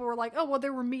people were like, "Oh, well,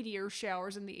 there were meteor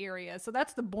showers in the area," so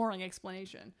that's the boring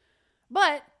explanation.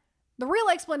 But the real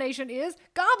explanation is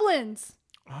goblins.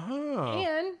 Oh.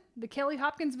 And the Kelly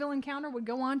Hopkinsville encounter would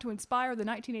go on to inspire the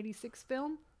 1986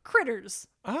 film Critters.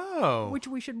 Oh, which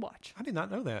we should watch. I did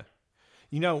not know that.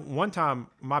 You know, one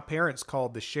time my parents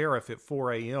called the sheriff at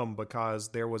 4 a.m. because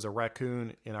there was a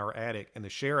raccoon in our attic, and the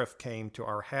sheriff came to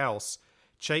our house,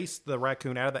 chased the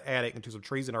raccoon out of the attic into some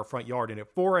trees in our front yard, and at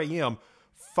 4 a.m.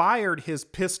 fired his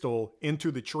pistol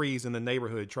into the trees in the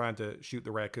neighborhood trying to shoot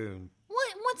the raccoon.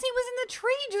 What? Once he was in the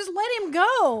tree, just let him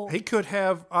go. He could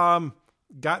have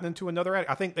gotten into another attic.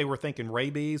 I think they were thinking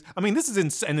rabies. I mean, this is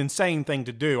an insane thing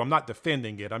to do. I'm not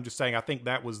defending it. I'm just saying I think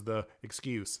that was the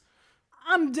excuse.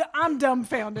 I'm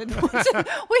dumbfounded. we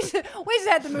just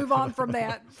had to move on from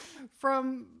that,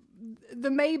 from the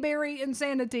Mayberry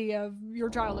insanity of your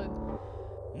childhood.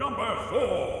 Number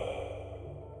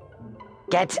 4.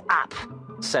 Get up,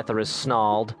 Cetheris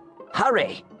snarled.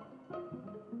 Hurry!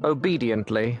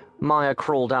 Obediently, Maya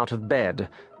crawled out of bed,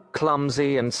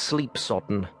 clumsy and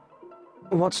sleep-sodden.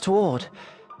 What's toward?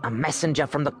 A messenger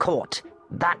from the court.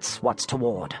 That's what's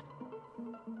toward.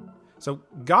 So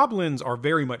goblins are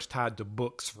very much tied to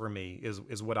books for me,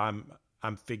 is what I'm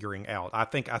figuring out. I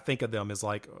think of them as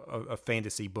like a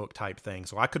fantasy book type thing.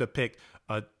 So I could have picked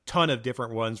a ton of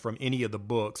different ones from any of the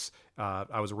books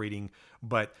I was reading,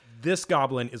 but this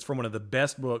goblin is from one of the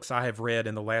best books I have read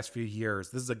in the last few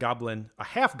years. This is a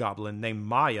half goblin named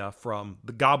Maya from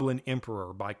The Goblin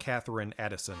Emperor by Catherine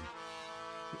Addison.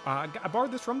 I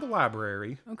borrowed this from the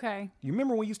library. Okay. You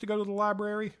remember when we used to go to the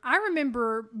library? I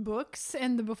remember books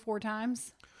and the before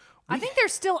times. I think they're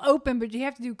still open, but you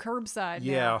have to do curbside.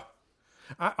 Yeah. Now.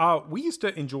 We used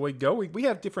to enjoy going. We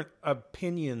have different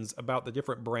opinions about the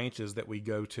different branches that we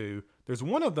go to. There's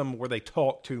one of them where they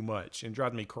talk too much and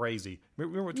drives me crazy.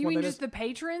 Remember which you one mean that just is? the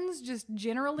patrons, just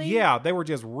generally? Yeah, they were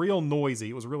just real noisy.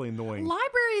 It was really annoying.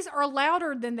 Libraries are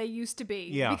louder than they used to be.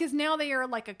 Yeah. Because now they are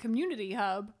like a community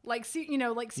hub. Like,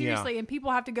 seriously, and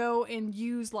people have to go and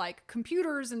use like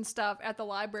computers and stuff at the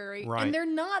library. Right. And they're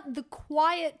not the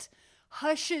quiet,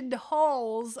 hushed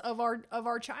halls of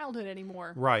our childhood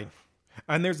anymore. Right.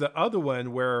 And there's the other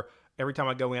one where every time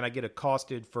I go in, I get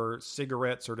accosted for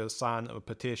cigarettes or to sign a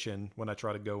petition when I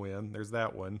try to go in. There's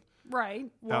that one. Right.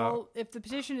 Well, if the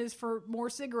petition is for more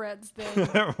cigarettes,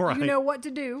 then right. You know what to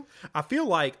do. I feel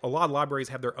like a lot of libraries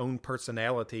have their own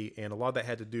personality, and a lot of that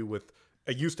had to do with,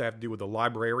 it used to have to do with the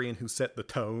librarian who set the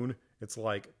tone. It's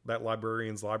like that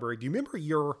librarian's library. Do you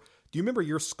remember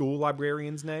your school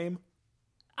librarian's name?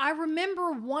 I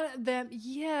remember one of them.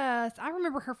 Yes, I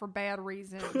remember her for bad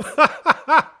reasons. And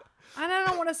I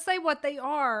don't want to say what they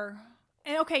are.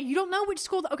 And okay, you don't know which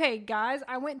school. Okay, guys,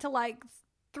 I went to like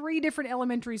 3 different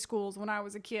elementary schools when I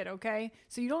was a kid, okay?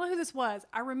 So you don't know who this was.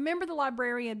 I remember the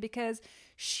librarian because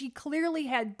she clearly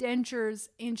had dentures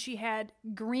and she had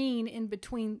green in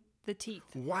between the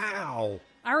teeth. Wow.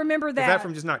 I remember that. Is that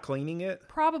from just not cleaning it?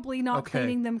 Probably not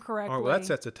cleaning them correctly. All right, well, that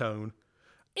sets a tone.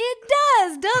 It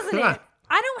does, doesn't it?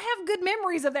 I don't have good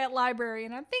memories of that library,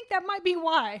 and I think that might be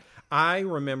why. I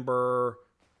remember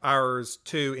ours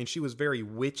too, and she was very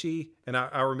witchy, and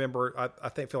I remember I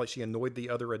feel like she annoyed the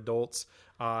other adults,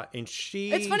 and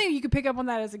she... It's funny you could pick up on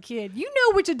that as a kid. You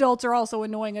know which adults are also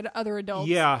annoying at other adults.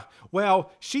 Yeah.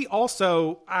 Well, she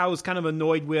also, I was kind of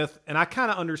annoyed with, and I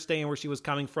kind of understand where she was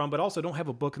coming from, but also don't have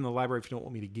a book in the library if you don't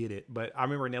want me to get it. But I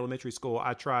remember in elementary school,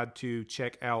 I tried to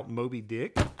check out Moby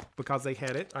Dick because they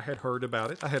had it. I had heard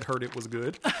about it. I had heard it was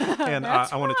good. And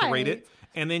I wanted to read it.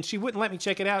 And then she wouldn't let me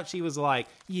check it out. She was like,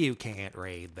 you can't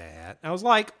read that. I was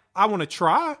like, I want to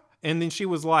try. And then she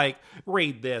was like,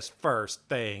 read this first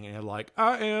thing. And I'm like,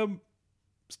 I am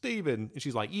Steven. And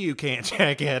she's like, you can't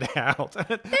check it out.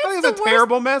 That's a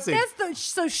terrible message.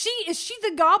 So is she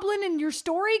the goblin in your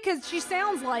story? Because she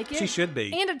sounds like it. She should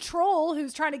be. And a troll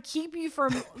who's trying to keep you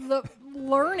from the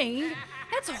learning.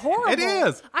 That's horrible. It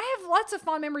is. I have lots of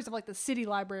fond memories of like the city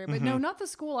library, but no, not the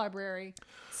school library.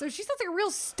 So she sounds like a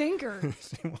real stinker.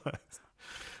 She was.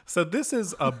 So this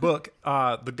is a book,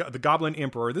 the Goblin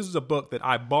Emperor. This is a book that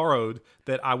I borrowed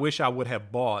that I wish I would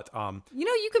have bought.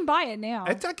 You can buy it now.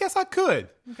 I guess I could.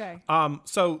 Okay.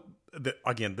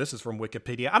 Again, this is from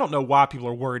Wikipedia. I don't know why people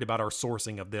are worried about our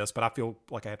sourcing of this, but I feel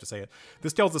like I have to say it.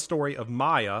 This tells the story of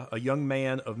Maya, a young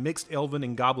man of mixed elven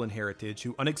and goblin heritage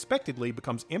who unexpectedly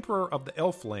becomes emperor of the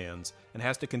Elflands and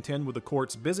has to contend with the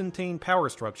court's Byzantine power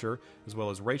structure, as well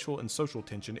as racial and social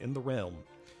tension in the realm.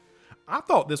 I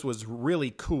thought this was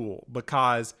really cool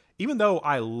because even though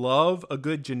I love a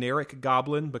good generic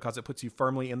goblin because it puts you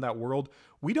firmly in that world,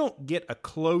 we don't get a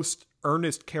close,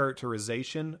 earnest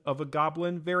characterization of a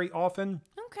goblin very often.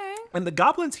 Okay. And the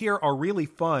goblins here are really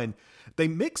fun. They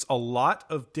mix a lot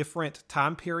of different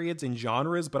time periods and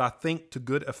genres, but I think to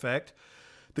good effect.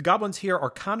 The goblins here are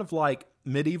kind of like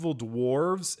medieval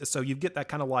dwarves, so you get that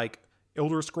kind of like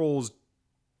Elder Scrolls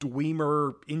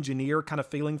Dwemer engineer kind of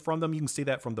feeling from them. You can see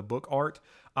that from the book art.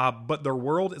 But their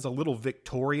world is a little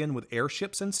Victorian with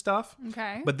airships and stuff.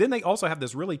 Okay. But then they also have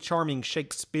this really charming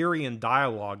Shakespearean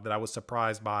dialogue that I was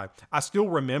surprised by. I still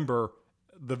remember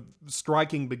the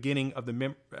striking beginning of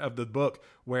the book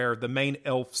where the main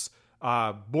elf's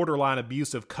borderline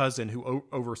abusive cousin who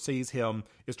oversees him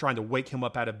is trying to wake him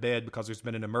up out of bed because there's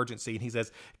been an emergency, and he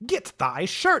says, "Get thy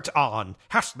shirt on.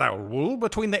 Hast thou wool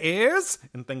between the ears?"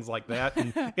 and things like that.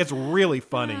 And it's really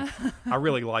funny. I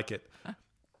really like it.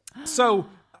 So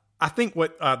I think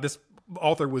what this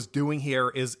author was doing here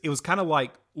is it was kind of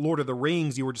like Lord of the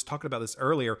Rings. You were just talking about this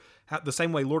earlier. The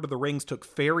same way Lord of the Rings took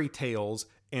fairy tales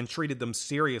and treated them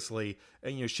seriously.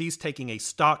 And, she's taking a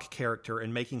stock character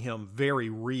and making him very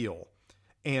real.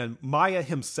 And Maya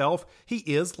himself, he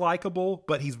is likable,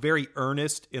 but he's very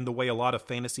earnest in the way a lot of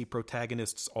fantasy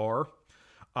protagonists are.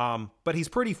 But he's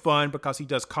pretty fun because he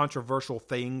does controversial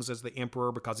things as the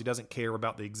Emperor because he doesn't care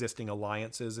about the existing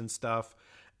alliances and stuff.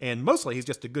 And mostly he's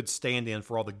just a good stand-in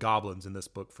for all the goblins in this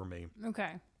book for me.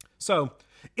 Okay. So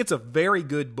it's a very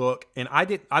good book. And I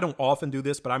don't often do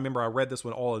this, but I remember I read this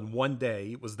one all in one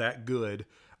day. It was that good.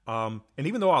 And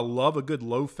even though I love a good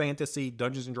low fantasy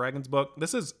Dungeons and Dragons book,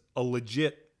 this is a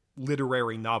legit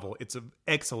literary novel. It's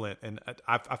excellent. And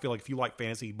I feel like if you like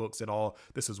fantasy books at all,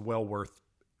 this is well worth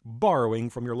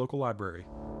borrowing from your local library.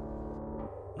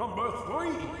 Number 3.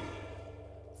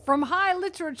 From high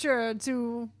literature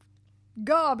to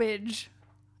garbage.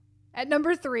 At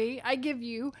number 3, I give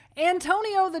you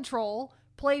Antonio the Troll,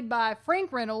 played by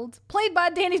Frank Reynolds, played by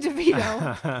Danny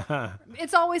DeVito.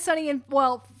 It's Always Sunny in,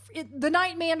 The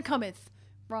Night Man Cometh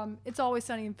from It's Always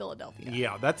Sunny in Philadelphia.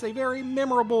 Yeah, that's a very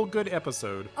memorable, good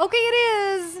episode. Okay,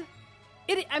 it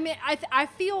is. I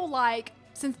feel like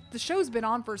since the show's been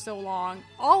on for so long,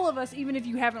 all of us, even if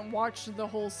you haven't watched the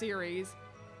whole series,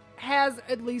 has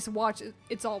at least watched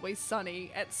It's Always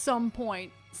Sunny at some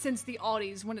point since the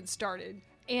Audies when it started.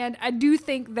 And I do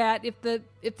think that if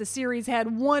the series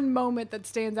had one moment that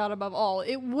stands out above all,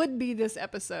 it would be this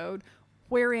episode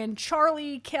wherein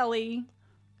Charlie Kelly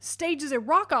stages a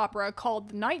rock opera called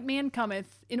The Night Man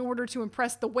Cometh in order to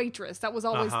impress the waitress. That was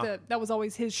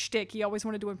always his shtick. He always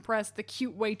wanted to impress the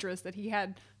cute waitress that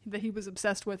he was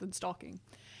obsessed with and stalking.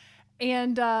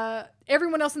 And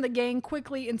everyone else in the gang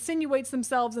quickly insinuates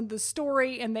themselves into the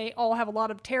story, and they all have a lot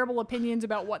of terrible opinions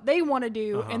about what they want to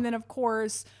do. And then, of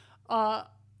course,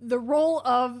 the role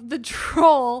of the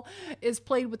troll is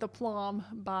played with aplomb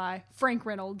by Frank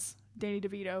Reynolds, Danny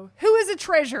DeVito, who is a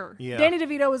treasure. Yeah. Danny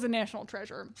DeVito is a national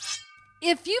treasure.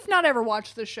 If you've not ever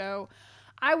watched the show,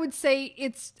 I would say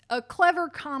it's a clever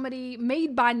comedy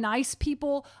made by nice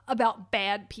people about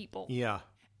bad people. Yeah.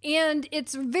 And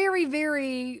it's very,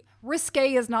 very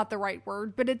risque is not the right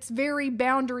word, but it's very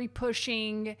boundary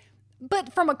pushing,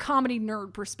 but from a comedy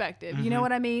nerd perspective. You know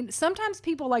what I mean? Sometimes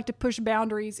people like to push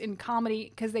boundaries in comedy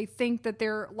because they think that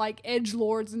they're like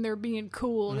edgelords and they're being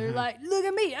cool. They're like, look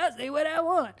at me, I say what I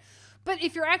want. But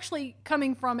if you're actually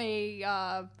coming from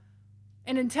an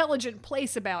intelligent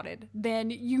place about it, then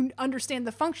you understand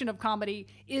the function of comedy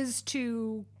is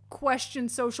to question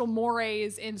social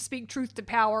mores and speak truth to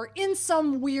power in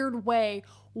some weird way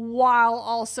while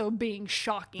also being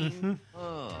shocking.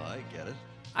 Oh, I get it.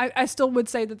 I still would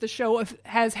say that the show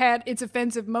has had its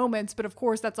offensive moments, but of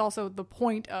course that's also the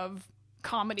point of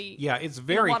comedy. Yeah, it's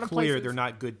very clear they're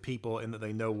not good people and that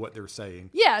they know what they're saying.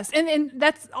 Yes, and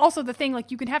that's also the thing. Like,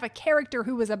 you can have a character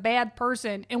who is a bad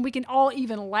person and we can all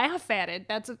even laugh at it.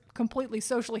 That's a completely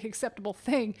socially acceptable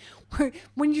thing.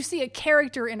 When you see a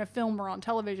character in a film or on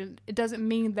television, it doesn't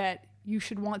mean that you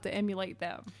should want to emulate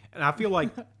them. And I feel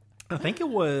like, I think it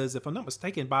was, if I'm not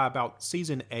mistaken, by about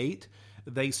season 8,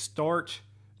 they start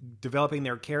developing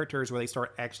their characters where they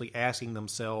start actually asking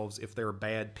themselves if they're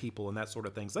bad people and that sort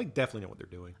of thing. So they definitely know what they're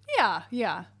doing.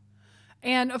 Yeah.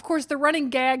 And of course, the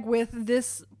running gag with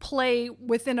this play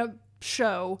within a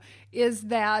show is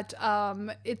that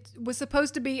it was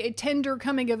supposed to be a tender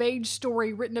coming of age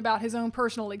story written about his own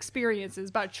personal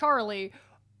experiences by Charlie.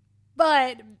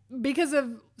 But because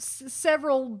of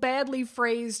several badly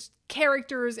phrased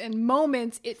characters and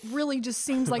moments, it really just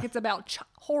seems like it's about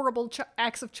horrible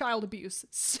acts of child abuse.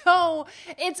 So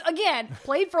it's, again,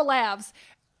 played for laughs.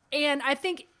 And I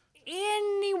think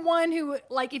anyone who,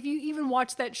 like, if you even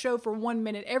watch that show for 1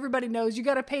 minute, everybody knows you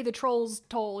got to pay the troll's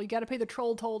toll. You got to pay the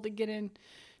troll toll to get in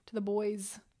to the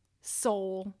boy's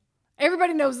soul.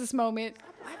 Everybody knows this moment.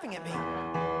 Stop laughing at me.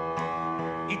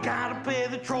 You gotta pay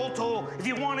the troll toll. If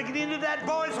you want to get into that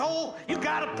boy's hole, you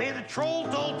gotta pay the troll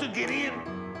toll to get in.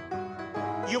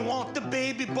 You want the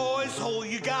baby boy's hole,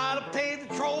 you gotta pay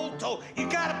the troll toll. You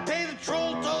gotta pay the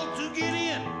troll toll to get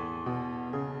in.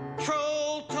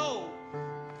 Troll toll.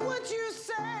 What'd you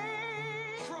say?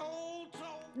 Troll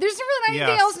toll. There's really not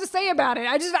anything else to say about it.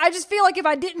 I just feel like if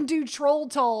I didn't do troll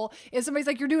toll, if somebody's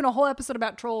like, you're doing a whole episode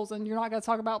about trolls and you're not going to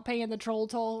talk about paying the troll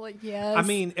toll, like, yes. I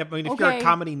mean, if you're a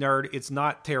comedy nerd, it's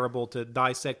not terrible to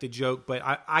dissect a joke, but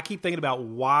I keep thinking about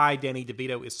why Danny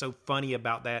DeVito is so funny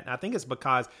about that. And I think it's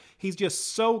because he's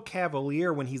just so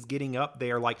cavalier when he's getting up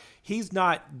there. Like, he's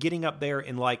not getting up there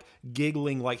and like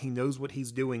giggling like he knows what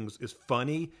he's doing is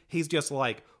funny. He's just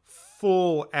like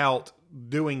full out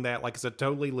doing that like it's a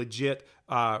totally legit,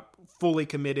 fully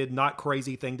committed, not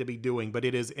crazy thing to be doing, but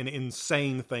it is an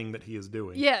insane thing that he is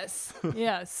doing. Yes.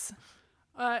 Yeah,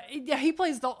 he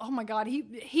plays oh my God,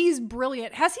 he's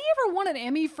brilliant. Has he ever won an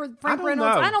Emmy for Frank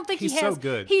Reynolds? Know. I don't think he's he has. So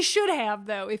good. He should have,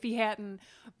 though, if he hadn't.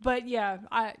 But yeah,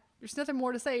 there's nothing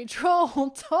more to say. Troll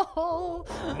toll.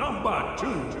 Number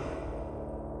 2.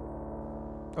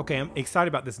 Okay, I'm excited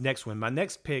about this next one. My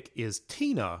next pick is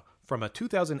Tina from a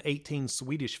 2018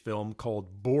 Swedish film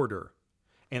called Border.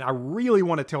 And I really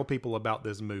want to tell people about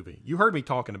this movie. You heard me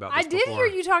talking about this before. I did hear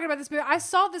you talking about this movie. I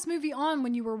saw this movie on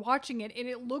when you were watching it, and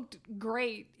it looked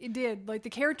great. It did. Like, the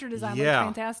character design looked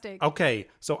fantastic. Okay,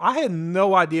 so I had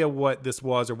no idea what this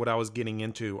was or what I was getting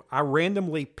into. I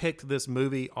randomly picked this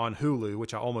movie on Hulu,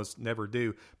 which I almost never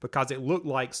do, because it looked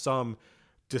like some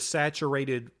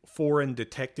desaturated foreign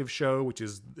detective show, which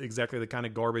is exactly the kind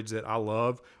of garbage that I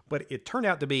love. But it turned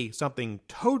out to be something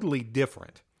totally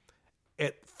different.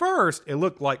 At first, it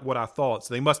looked like what I thought,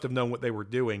 so they must have known what they were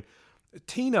doing.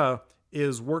 Tina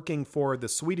is working for the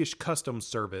Swedish Customs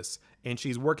Service, and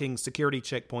she's working security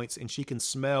checkpoints, and she can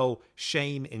smell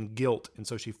shame and guilt, and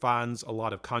so she finds a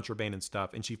lot of contraband and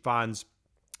stuff, and she finds,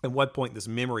 at one point, this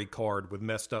memory card with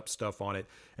messed up stuff on it,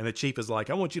 and the chief is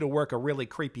like, I want you to work a really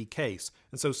creepy case.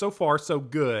 And so far, so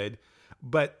good,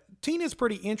 but Tina's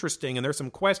pretty interesting, and there's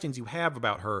some questions you have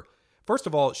about her. First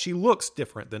of all, she looks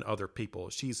different than other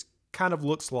people. She's kind of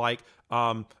looks like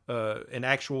an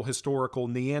actual historical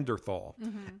Neanderthal.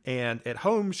 Mm-hmm. And at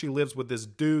home, she lives with this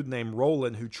dude named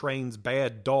Roland who trains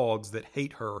bad dogs that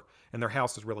hate her, and their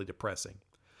house is really depressing.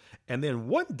 And then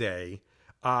one day,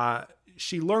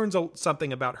 she learns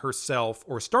something about herself,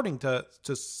 or starting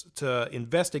to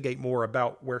investigate more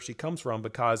about where she comes from,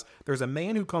 because there's a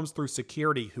man who comes through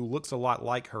security who looks a lot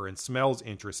like her and smells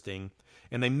interesting,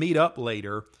 and they meet up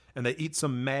later, and they eat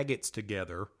some maggots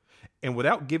together. And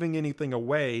without giving anything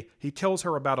away, he tells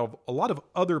her about a lot of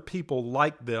other people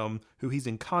like them who he's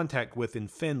in contact with in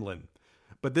Finland.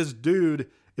 But this dude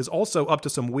is also up to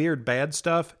some weird bad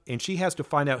stuff, and she has to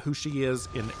find out who she is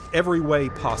in every way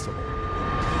possible.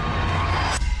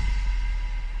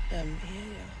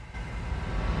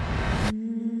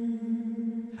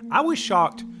 I was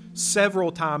shocked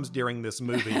several times during this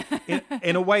movie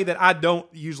in a way that I don't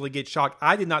usually get shocked.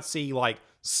 I did not see like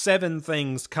 7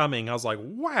 things coming. I was like,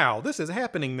 wow, this is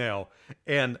happening now.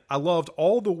 And I loved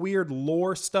all the weird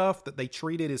lore stuff that they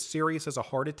treated as serious as a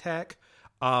heart attack.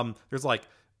 There's like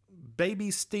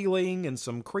baby stealing and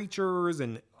some creatures,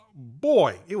 and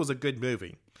boy, it was a good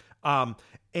movie. I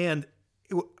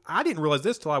didn't realize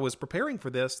this till I was preparing for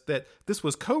this, that this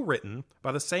was co-written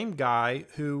by the same guy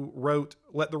who wrote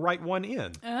Let the Right One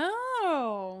In.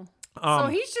 Oh. So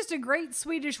he's just a great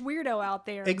Swedish weirdo out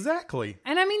there. Exactly.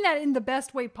 And I mean that in the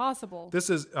best way possible. This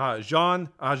is Jan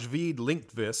Ajvid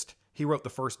Lindqvist. He wrote the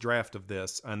first draft of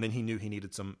this, and then he knew he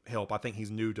needed some help. I think he's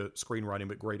new to screenwriting,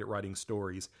 but great at writing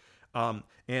stories.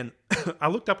 And I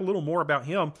looked up a little more about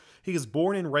him. He was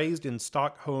born and raised in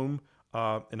Stockholm,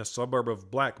 in a suburb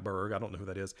of Blackburg. I don't know who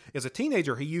that is. As a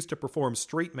teenager, he used to perform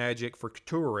street magic for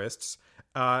tourists.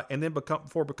 And then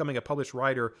before becoming a published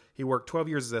writer, he worked 12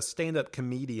 years as a stand-up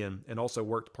comedian and also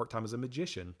worked part-time as a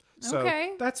magician. So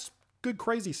that's good,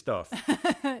 crazy stuff.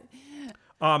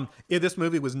 This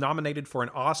movie was nominated for an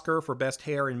Oscar for Best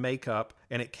Hair and Makeup,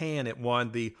 and at Cannes it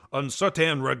won the Un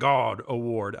Certain Regard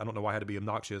Award. I don't know why I had to be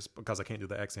obnoxious because I can't do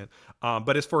the accent.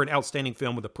 But it's for an outstanding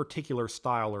film with a particular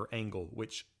style or angle,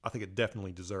 which I think it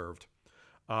definitely deserved.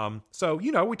 So,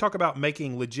 we talk about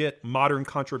making legit modern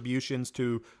contributions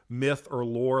to myth or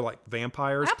lore like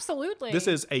vampires. Absolutely. This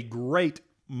is a great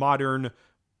modern,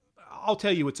 I'll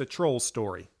tell you, it's a troll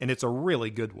story, and it's a really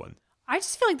good one. I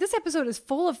just feel like this episode is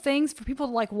full of things for people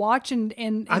to like watch and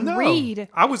I know. Read.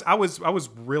 I was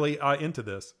really into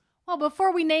this. Well,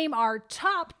 before we name our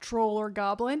top troll or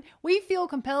goblin, we feel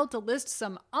compelled to list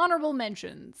some honorable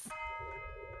mentions.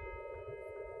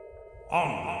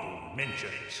 Honorable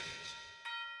mentions.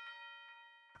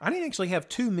 I didn't actually have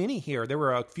too many here. There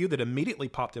were a few that immediately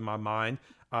popped in my mind.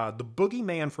 The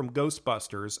boogeyman from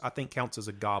Ghostbusters, I think, counts as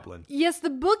a goblin. Yes, the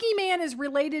boogeyman is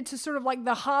related to sort of like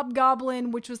the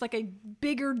hobgoblin, which was like a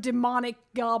bigger demonic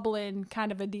goblin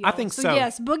kind of a deal. I think so.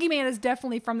 Yes, boogeyman is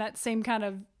definitely from that same kind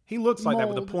of He looks like mold.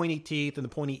 that with the pointy teeth and the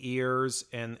pointy ears,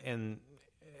 and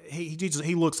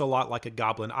he looks a lot like a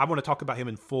goblin. I want to talk about him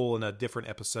in full in a different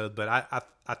episode, but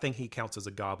I think he counts as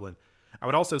a goblin. I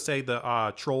would also say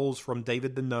the trolls from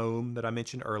David the Gnome that I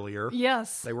mentioned earlier.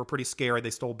 Yes. They were pretty scary. They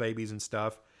stole babies and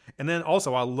stuff. And then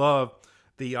also I love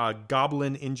the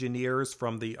goblin engineers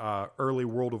from the early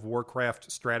World of Warcraft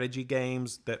strategy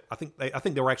games that I think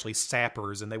they were actually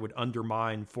sappers, and they would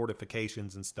undermine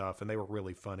fortifications and stuff, and they were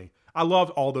really funny. I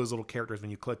loved all those little characters. When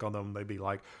you click on them, they'd be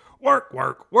like, work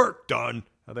done.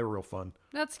 They were real fun.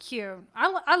 That's cute.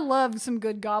 I love some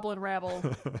good goblin rabble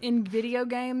in video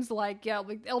games. Like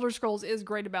Elder Scrolls is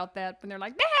great about that when they're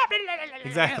like,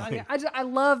 exactly. I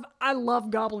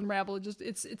love goblin rabble.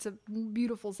 It's a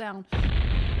beautiful sound.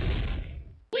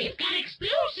 We We've got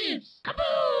explosives!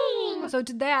 Kaboom! So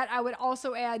to that, I would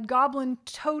also add goblin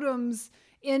totems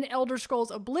in Elder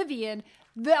Scrolls Oblivion.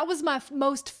 That was my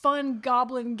most fun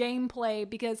goblin gameplay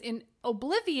because in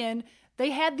Oblivion,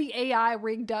 they had the AI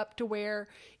rigged up to where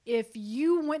if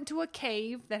you went to a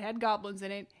cave that had goblins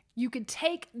in it, you could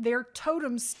take their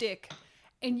totem stick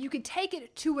and you could take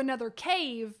it to another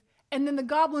cave, and then the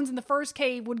goblins in the first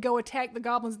cave would go attack the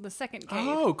goblins in the second cave.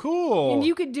 Oh, cool. And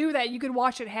you could do that. You could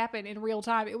watch it happen in real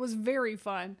time. It was very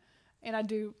fun. And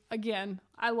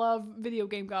I love video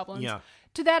game goblins. Yeah.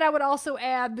 To that, I would also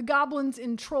add the goblins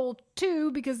in Troll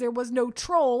 2, because there was no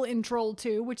troll in Troll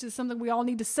 2, which is something we all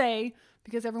need to say,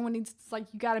 because everyone needs, it's like,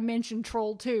 you got to mention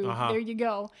Troll 2. There you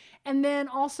go. And then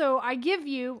also, I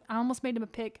almost made him a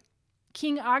pick,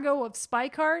 King Ago of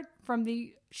Spikeheart from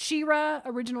the She-Ra,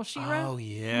 original She-Ra. Oh,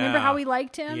 yeah. Remember how we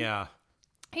liked him? Yeah.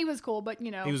 He was cool, but,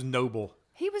 you know. He was noble.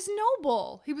 He was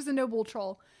noble. He was a noble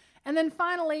troll. And then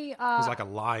finally... he was like a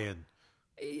lion.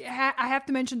 I have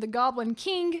to mention the Goblin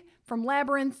King from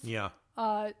Labyrinth. Yeah.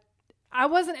 I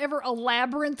wasn't ever a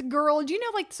Labyrinth girl. Do you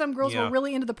know, like, some girls were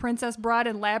really into The Princess Bride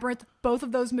and Labyrinth, both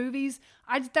of those movies?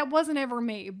 That wasn't ever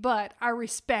me, but I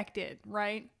respect it,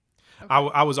 right? Okay.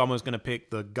 I was almost going to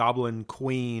pick the Goblin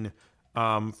Queen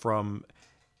from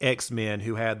X-Men,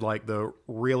 who had, like, the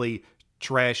really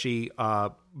trashy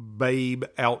babe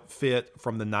outfit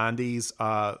from the 90s,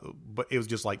 but it was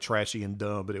just, like, trashy and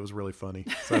dumb, but it was really funny.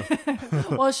 So.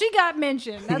 Well, she got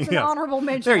mentioned. That's an honorable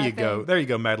mention, There you go. There you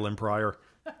go, Madeline Pryor.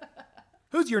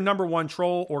 Who's your number one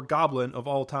troll or goblin of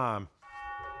all time?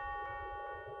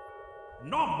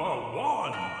 Number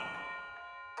one.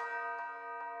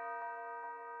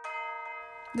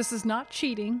 This is not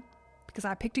cheating, because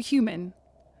I picked a human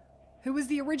who was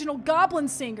the original goblin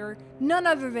singer, none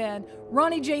other than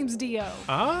Ronnie James Dio.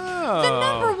 Oh. The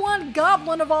number one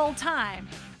goblin of all time,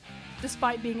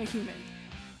 despite being a human.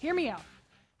 Hear me out.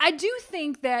 I do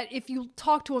think that if you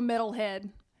talk to a metalhead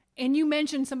and you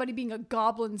mention somebody being a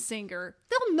goblin singer,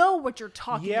 they'll know what you're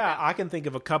talking about. Yeah, I can think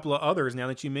of a couple of others now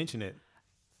that you mention it.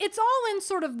 It's all in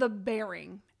sort of the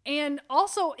bearing, and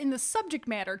also in the subject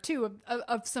matter, too,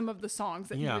 of some of the songs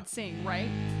that you would sing, right?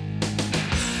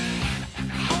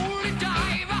 Holy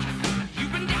diver,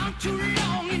 you've been down too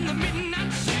long in the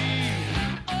midnight sea.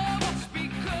 Oh, what's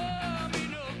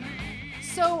becoming of me?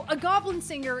 So a goblin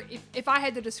singer, if I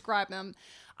had to describe them,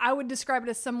 I would describe it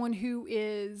as someone who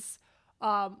is...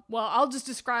 I'll just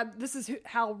describe, this is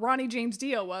how Ronnie James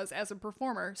Dio was as a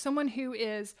performer. Someone who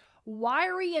is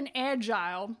wiry and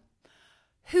agile,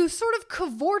 who sort of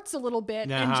cavorts a little bit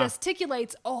and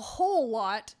gesticulates a whole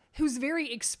lot, who's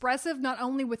very expressive, not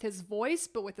only with his voice,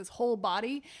 but with his whole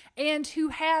body, and who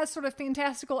has sort of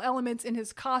fantastical elements in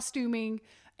his costuming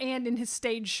and in his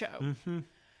stage show. Mm-hmm.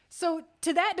 So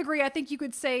to that degree, I think you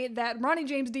could say that Ronnie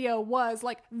James Dio was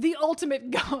like the ultimate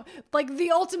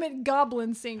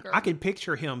goblin singer. I can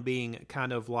picture him being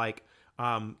kind of like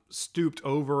stooped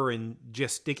over and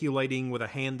gesticulating with a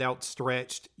hand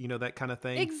outstretched, you know, that kind of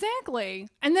thing. Exactly.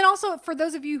 And then also for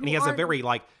those of you who he has a very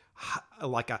like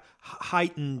a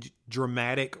heightened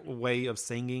dramatic way of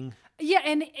singing. Yeah,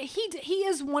 and he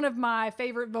is one of my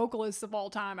favorite vocalists of all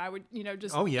time. I would,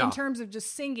 just in terms of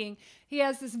just singing, he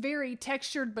has this very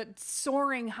textured but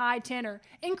soaring high tenor,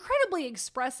 incredibly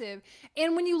expressive.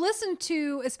 And when you listen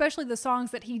to, especially the songs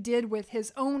that he did with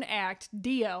his own act,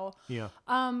 Dio,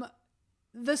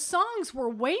 the songs were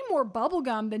way more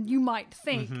bubblegum than you might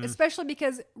think, especially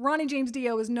because Ronnie James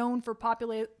Dio is known for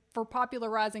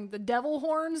popularizing the devil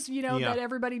horns, that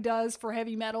everybody does for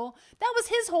heavy metal. That was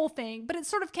his whole thing, but it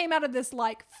sort of came out of this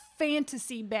like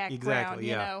fantasy background,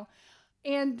 you know.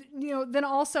 And, then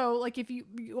also, like, if you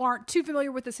aren't too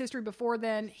familiar with this history before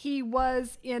then, he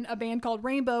was in a band called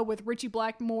Rainbow with Ritchie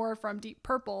Blackmore from Deep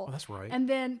Purple. Oh, that's right. And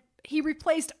then he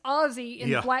replaced Ozzy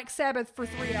in Black Sabbath for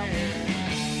 3 albums.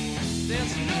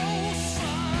 There's no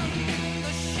sun in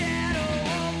the shadow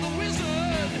of the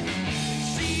wizard.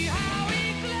 See how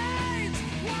he glides,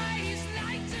 why he's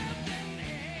lighter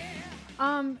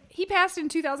than air. He passed in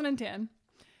 2010.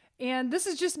 And this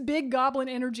is just big goblin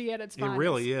energy at its finest. It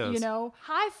really is.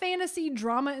 High fantasy,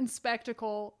 drama, and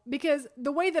spectacle. Because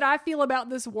the way that I feel about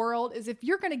this world is if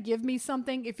you're going to give me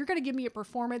something, if you're going to give me a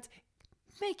performance,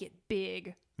 make it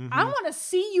big. Mm-hmm. I want to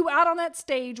see you out on that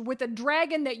stage with a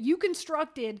dragon that you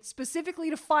constructed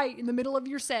specifically to fight in the middle of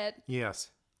your set.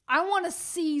 Yes. I want to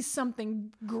see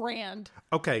something grand.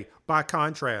 Okay, by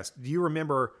contrast, do you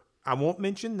remember, I won't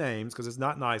mention names because it's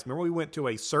not nice. Remember we went to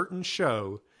a certain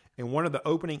show and one of the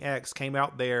opening acts came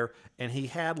out there and he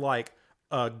had like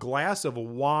a glass of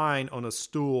wine on a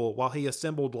stool while he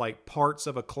assembled like parts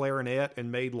of a clarinet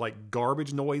and made like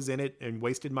garbage noise in it and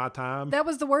wasted my time. That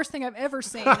was the worst thing I've ever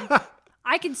seen.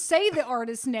 I can say the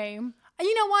artist's name.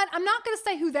 You know what? I'm not going to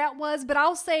say who that was, but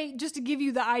I'll say, just to give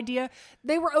you the idea,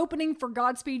 they were opening for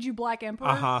Godspeed You Black Emperor.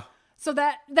 Uh-huh. So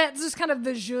that's just kind of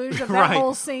the zhuzh of that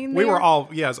whole scene there. We were all,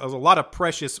 yes, there was a lot of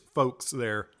precious folks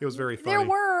there. It was very funny. There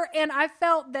were, and I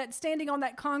felt that standing on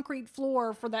that concrete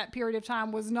floor for that period of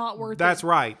time was not worth it. That's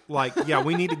right. Like, yeah,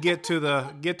 we need to get to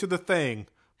the thing.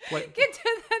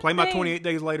 Play my 28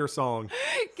 Days Later song.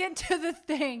 Get to the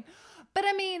thing. But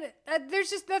I mean,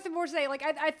 there's just nothing more to say. Like,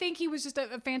 I think he was just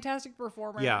a fantastic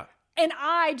performer. Yeah. And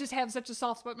I just have such a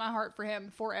soft spot in my heart for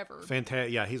him forever.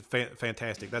 Fantastic. Yeah, he's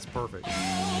fantastic. That's perfect.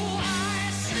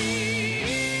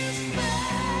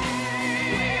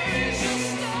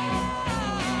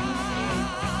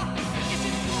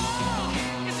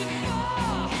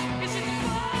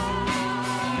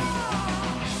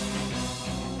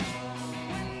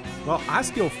 Well, I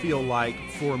still feel like,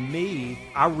 for me,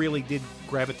 I really did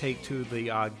gravitate to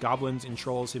the goblins and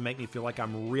trolls who make me feel like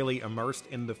I'm really immersed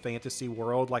in the fantasy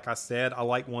world. Like I said, I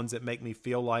like ones that make me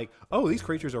feel like, oh, these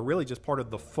creatures are really just part of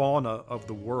the fauna of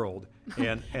the world.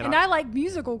 And I like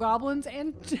musical goblins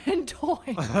and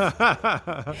toys.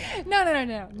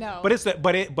 No. But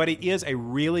it is a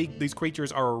really, these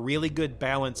creatures are a really good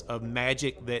balance of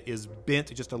magic that is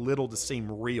bent just a little to seem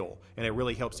real, and it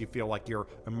really helps you feel like you're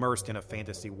immersed in a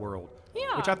fantasy world.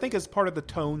 Yeah. Which I think is part of the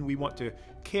tone we want to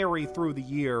carry through the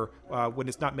year when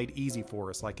it's not made easy for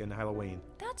us, like in Halloween.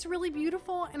 That's really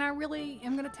beautiful, and I really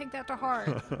am going to take that to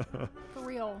heart. For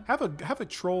real. Have a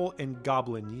troll and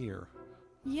goblin year.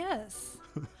 Yes.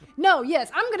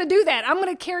 Yes, I'm going to do that. I'm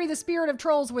going to carry the spirit of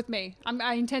trolls with me.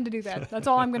 I intend to do that. That's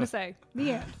all I'm going to say.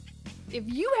 The end. If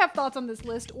you have thoughts on this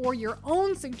list or your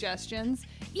own suggestions,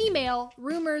 email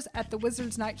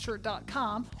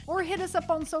rumors@thewizardsnightshirt.com or hit us up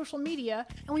on social media,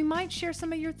 and we might share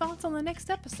some of your thoughts on the next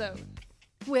episode.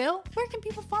 Will, where can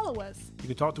people follow us? You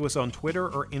can talk to us on Twitter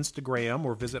or Instagram,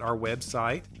 or visit our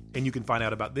website, and you can find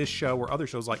out about this show or other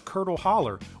shows like Curdle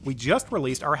Holler. We just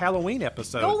released our Halloween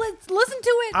episode. Go, let's listen to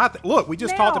it. Look, we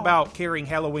just now. talked about carrying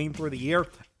Halloween through the year.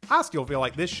 I still feel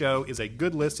like this show is a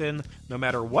good listen no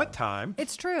matter what time.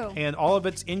 It's true. And all of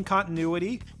it's in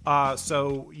continuity.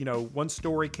 So, one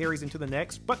story carries into the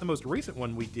next. But the most recent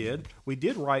one we did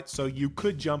write so you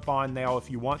could jump on now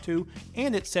if you want to.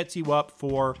 And it sets you up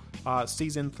for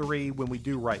season 3 when we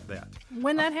do write that.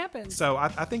 When that happens. So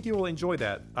I think you will enjoy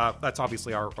that. That's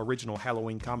obviously our original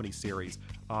Halloween comedy series.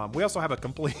 We also have a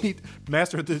complete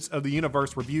Master of the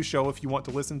Universe review show if you want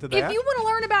to listen to that. If you want to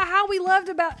learn about how we loved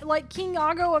about like King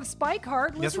Ago of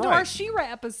Spikeheart, listen to our She-Ra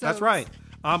episodes. That's right.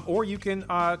 Or you can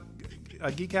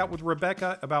geek out with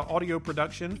Rebecca about audio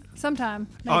production. Sometime.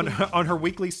 On her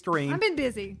weekly stream. I've been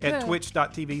busy. At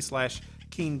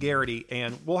twitch.tv/Keen Garrity.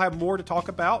 And we'll have more to talk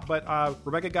about, but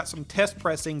Rebecca got some test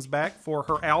pressings back for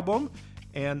her album.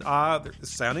 And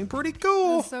it's sounding pretty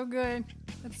cool. That's so good.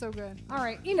 That's so good. All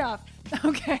right, enough.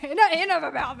 Okay, enough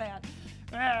about that.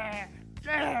 I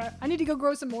need to go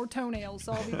grow some more toenails,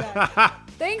 so I'll be back.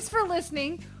 Thanks for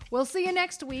listening. We'll see you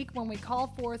next week when we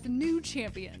call forth new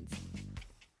champions.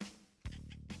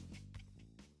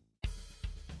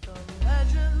 The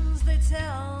legends they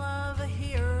tell of a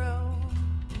hero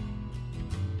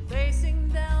facing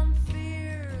down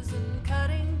fears and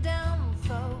cutting down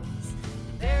foes.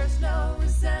 There's no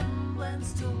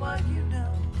resemblance to what you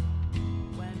know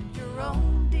when your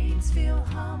own deeds feel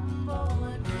humble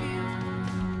and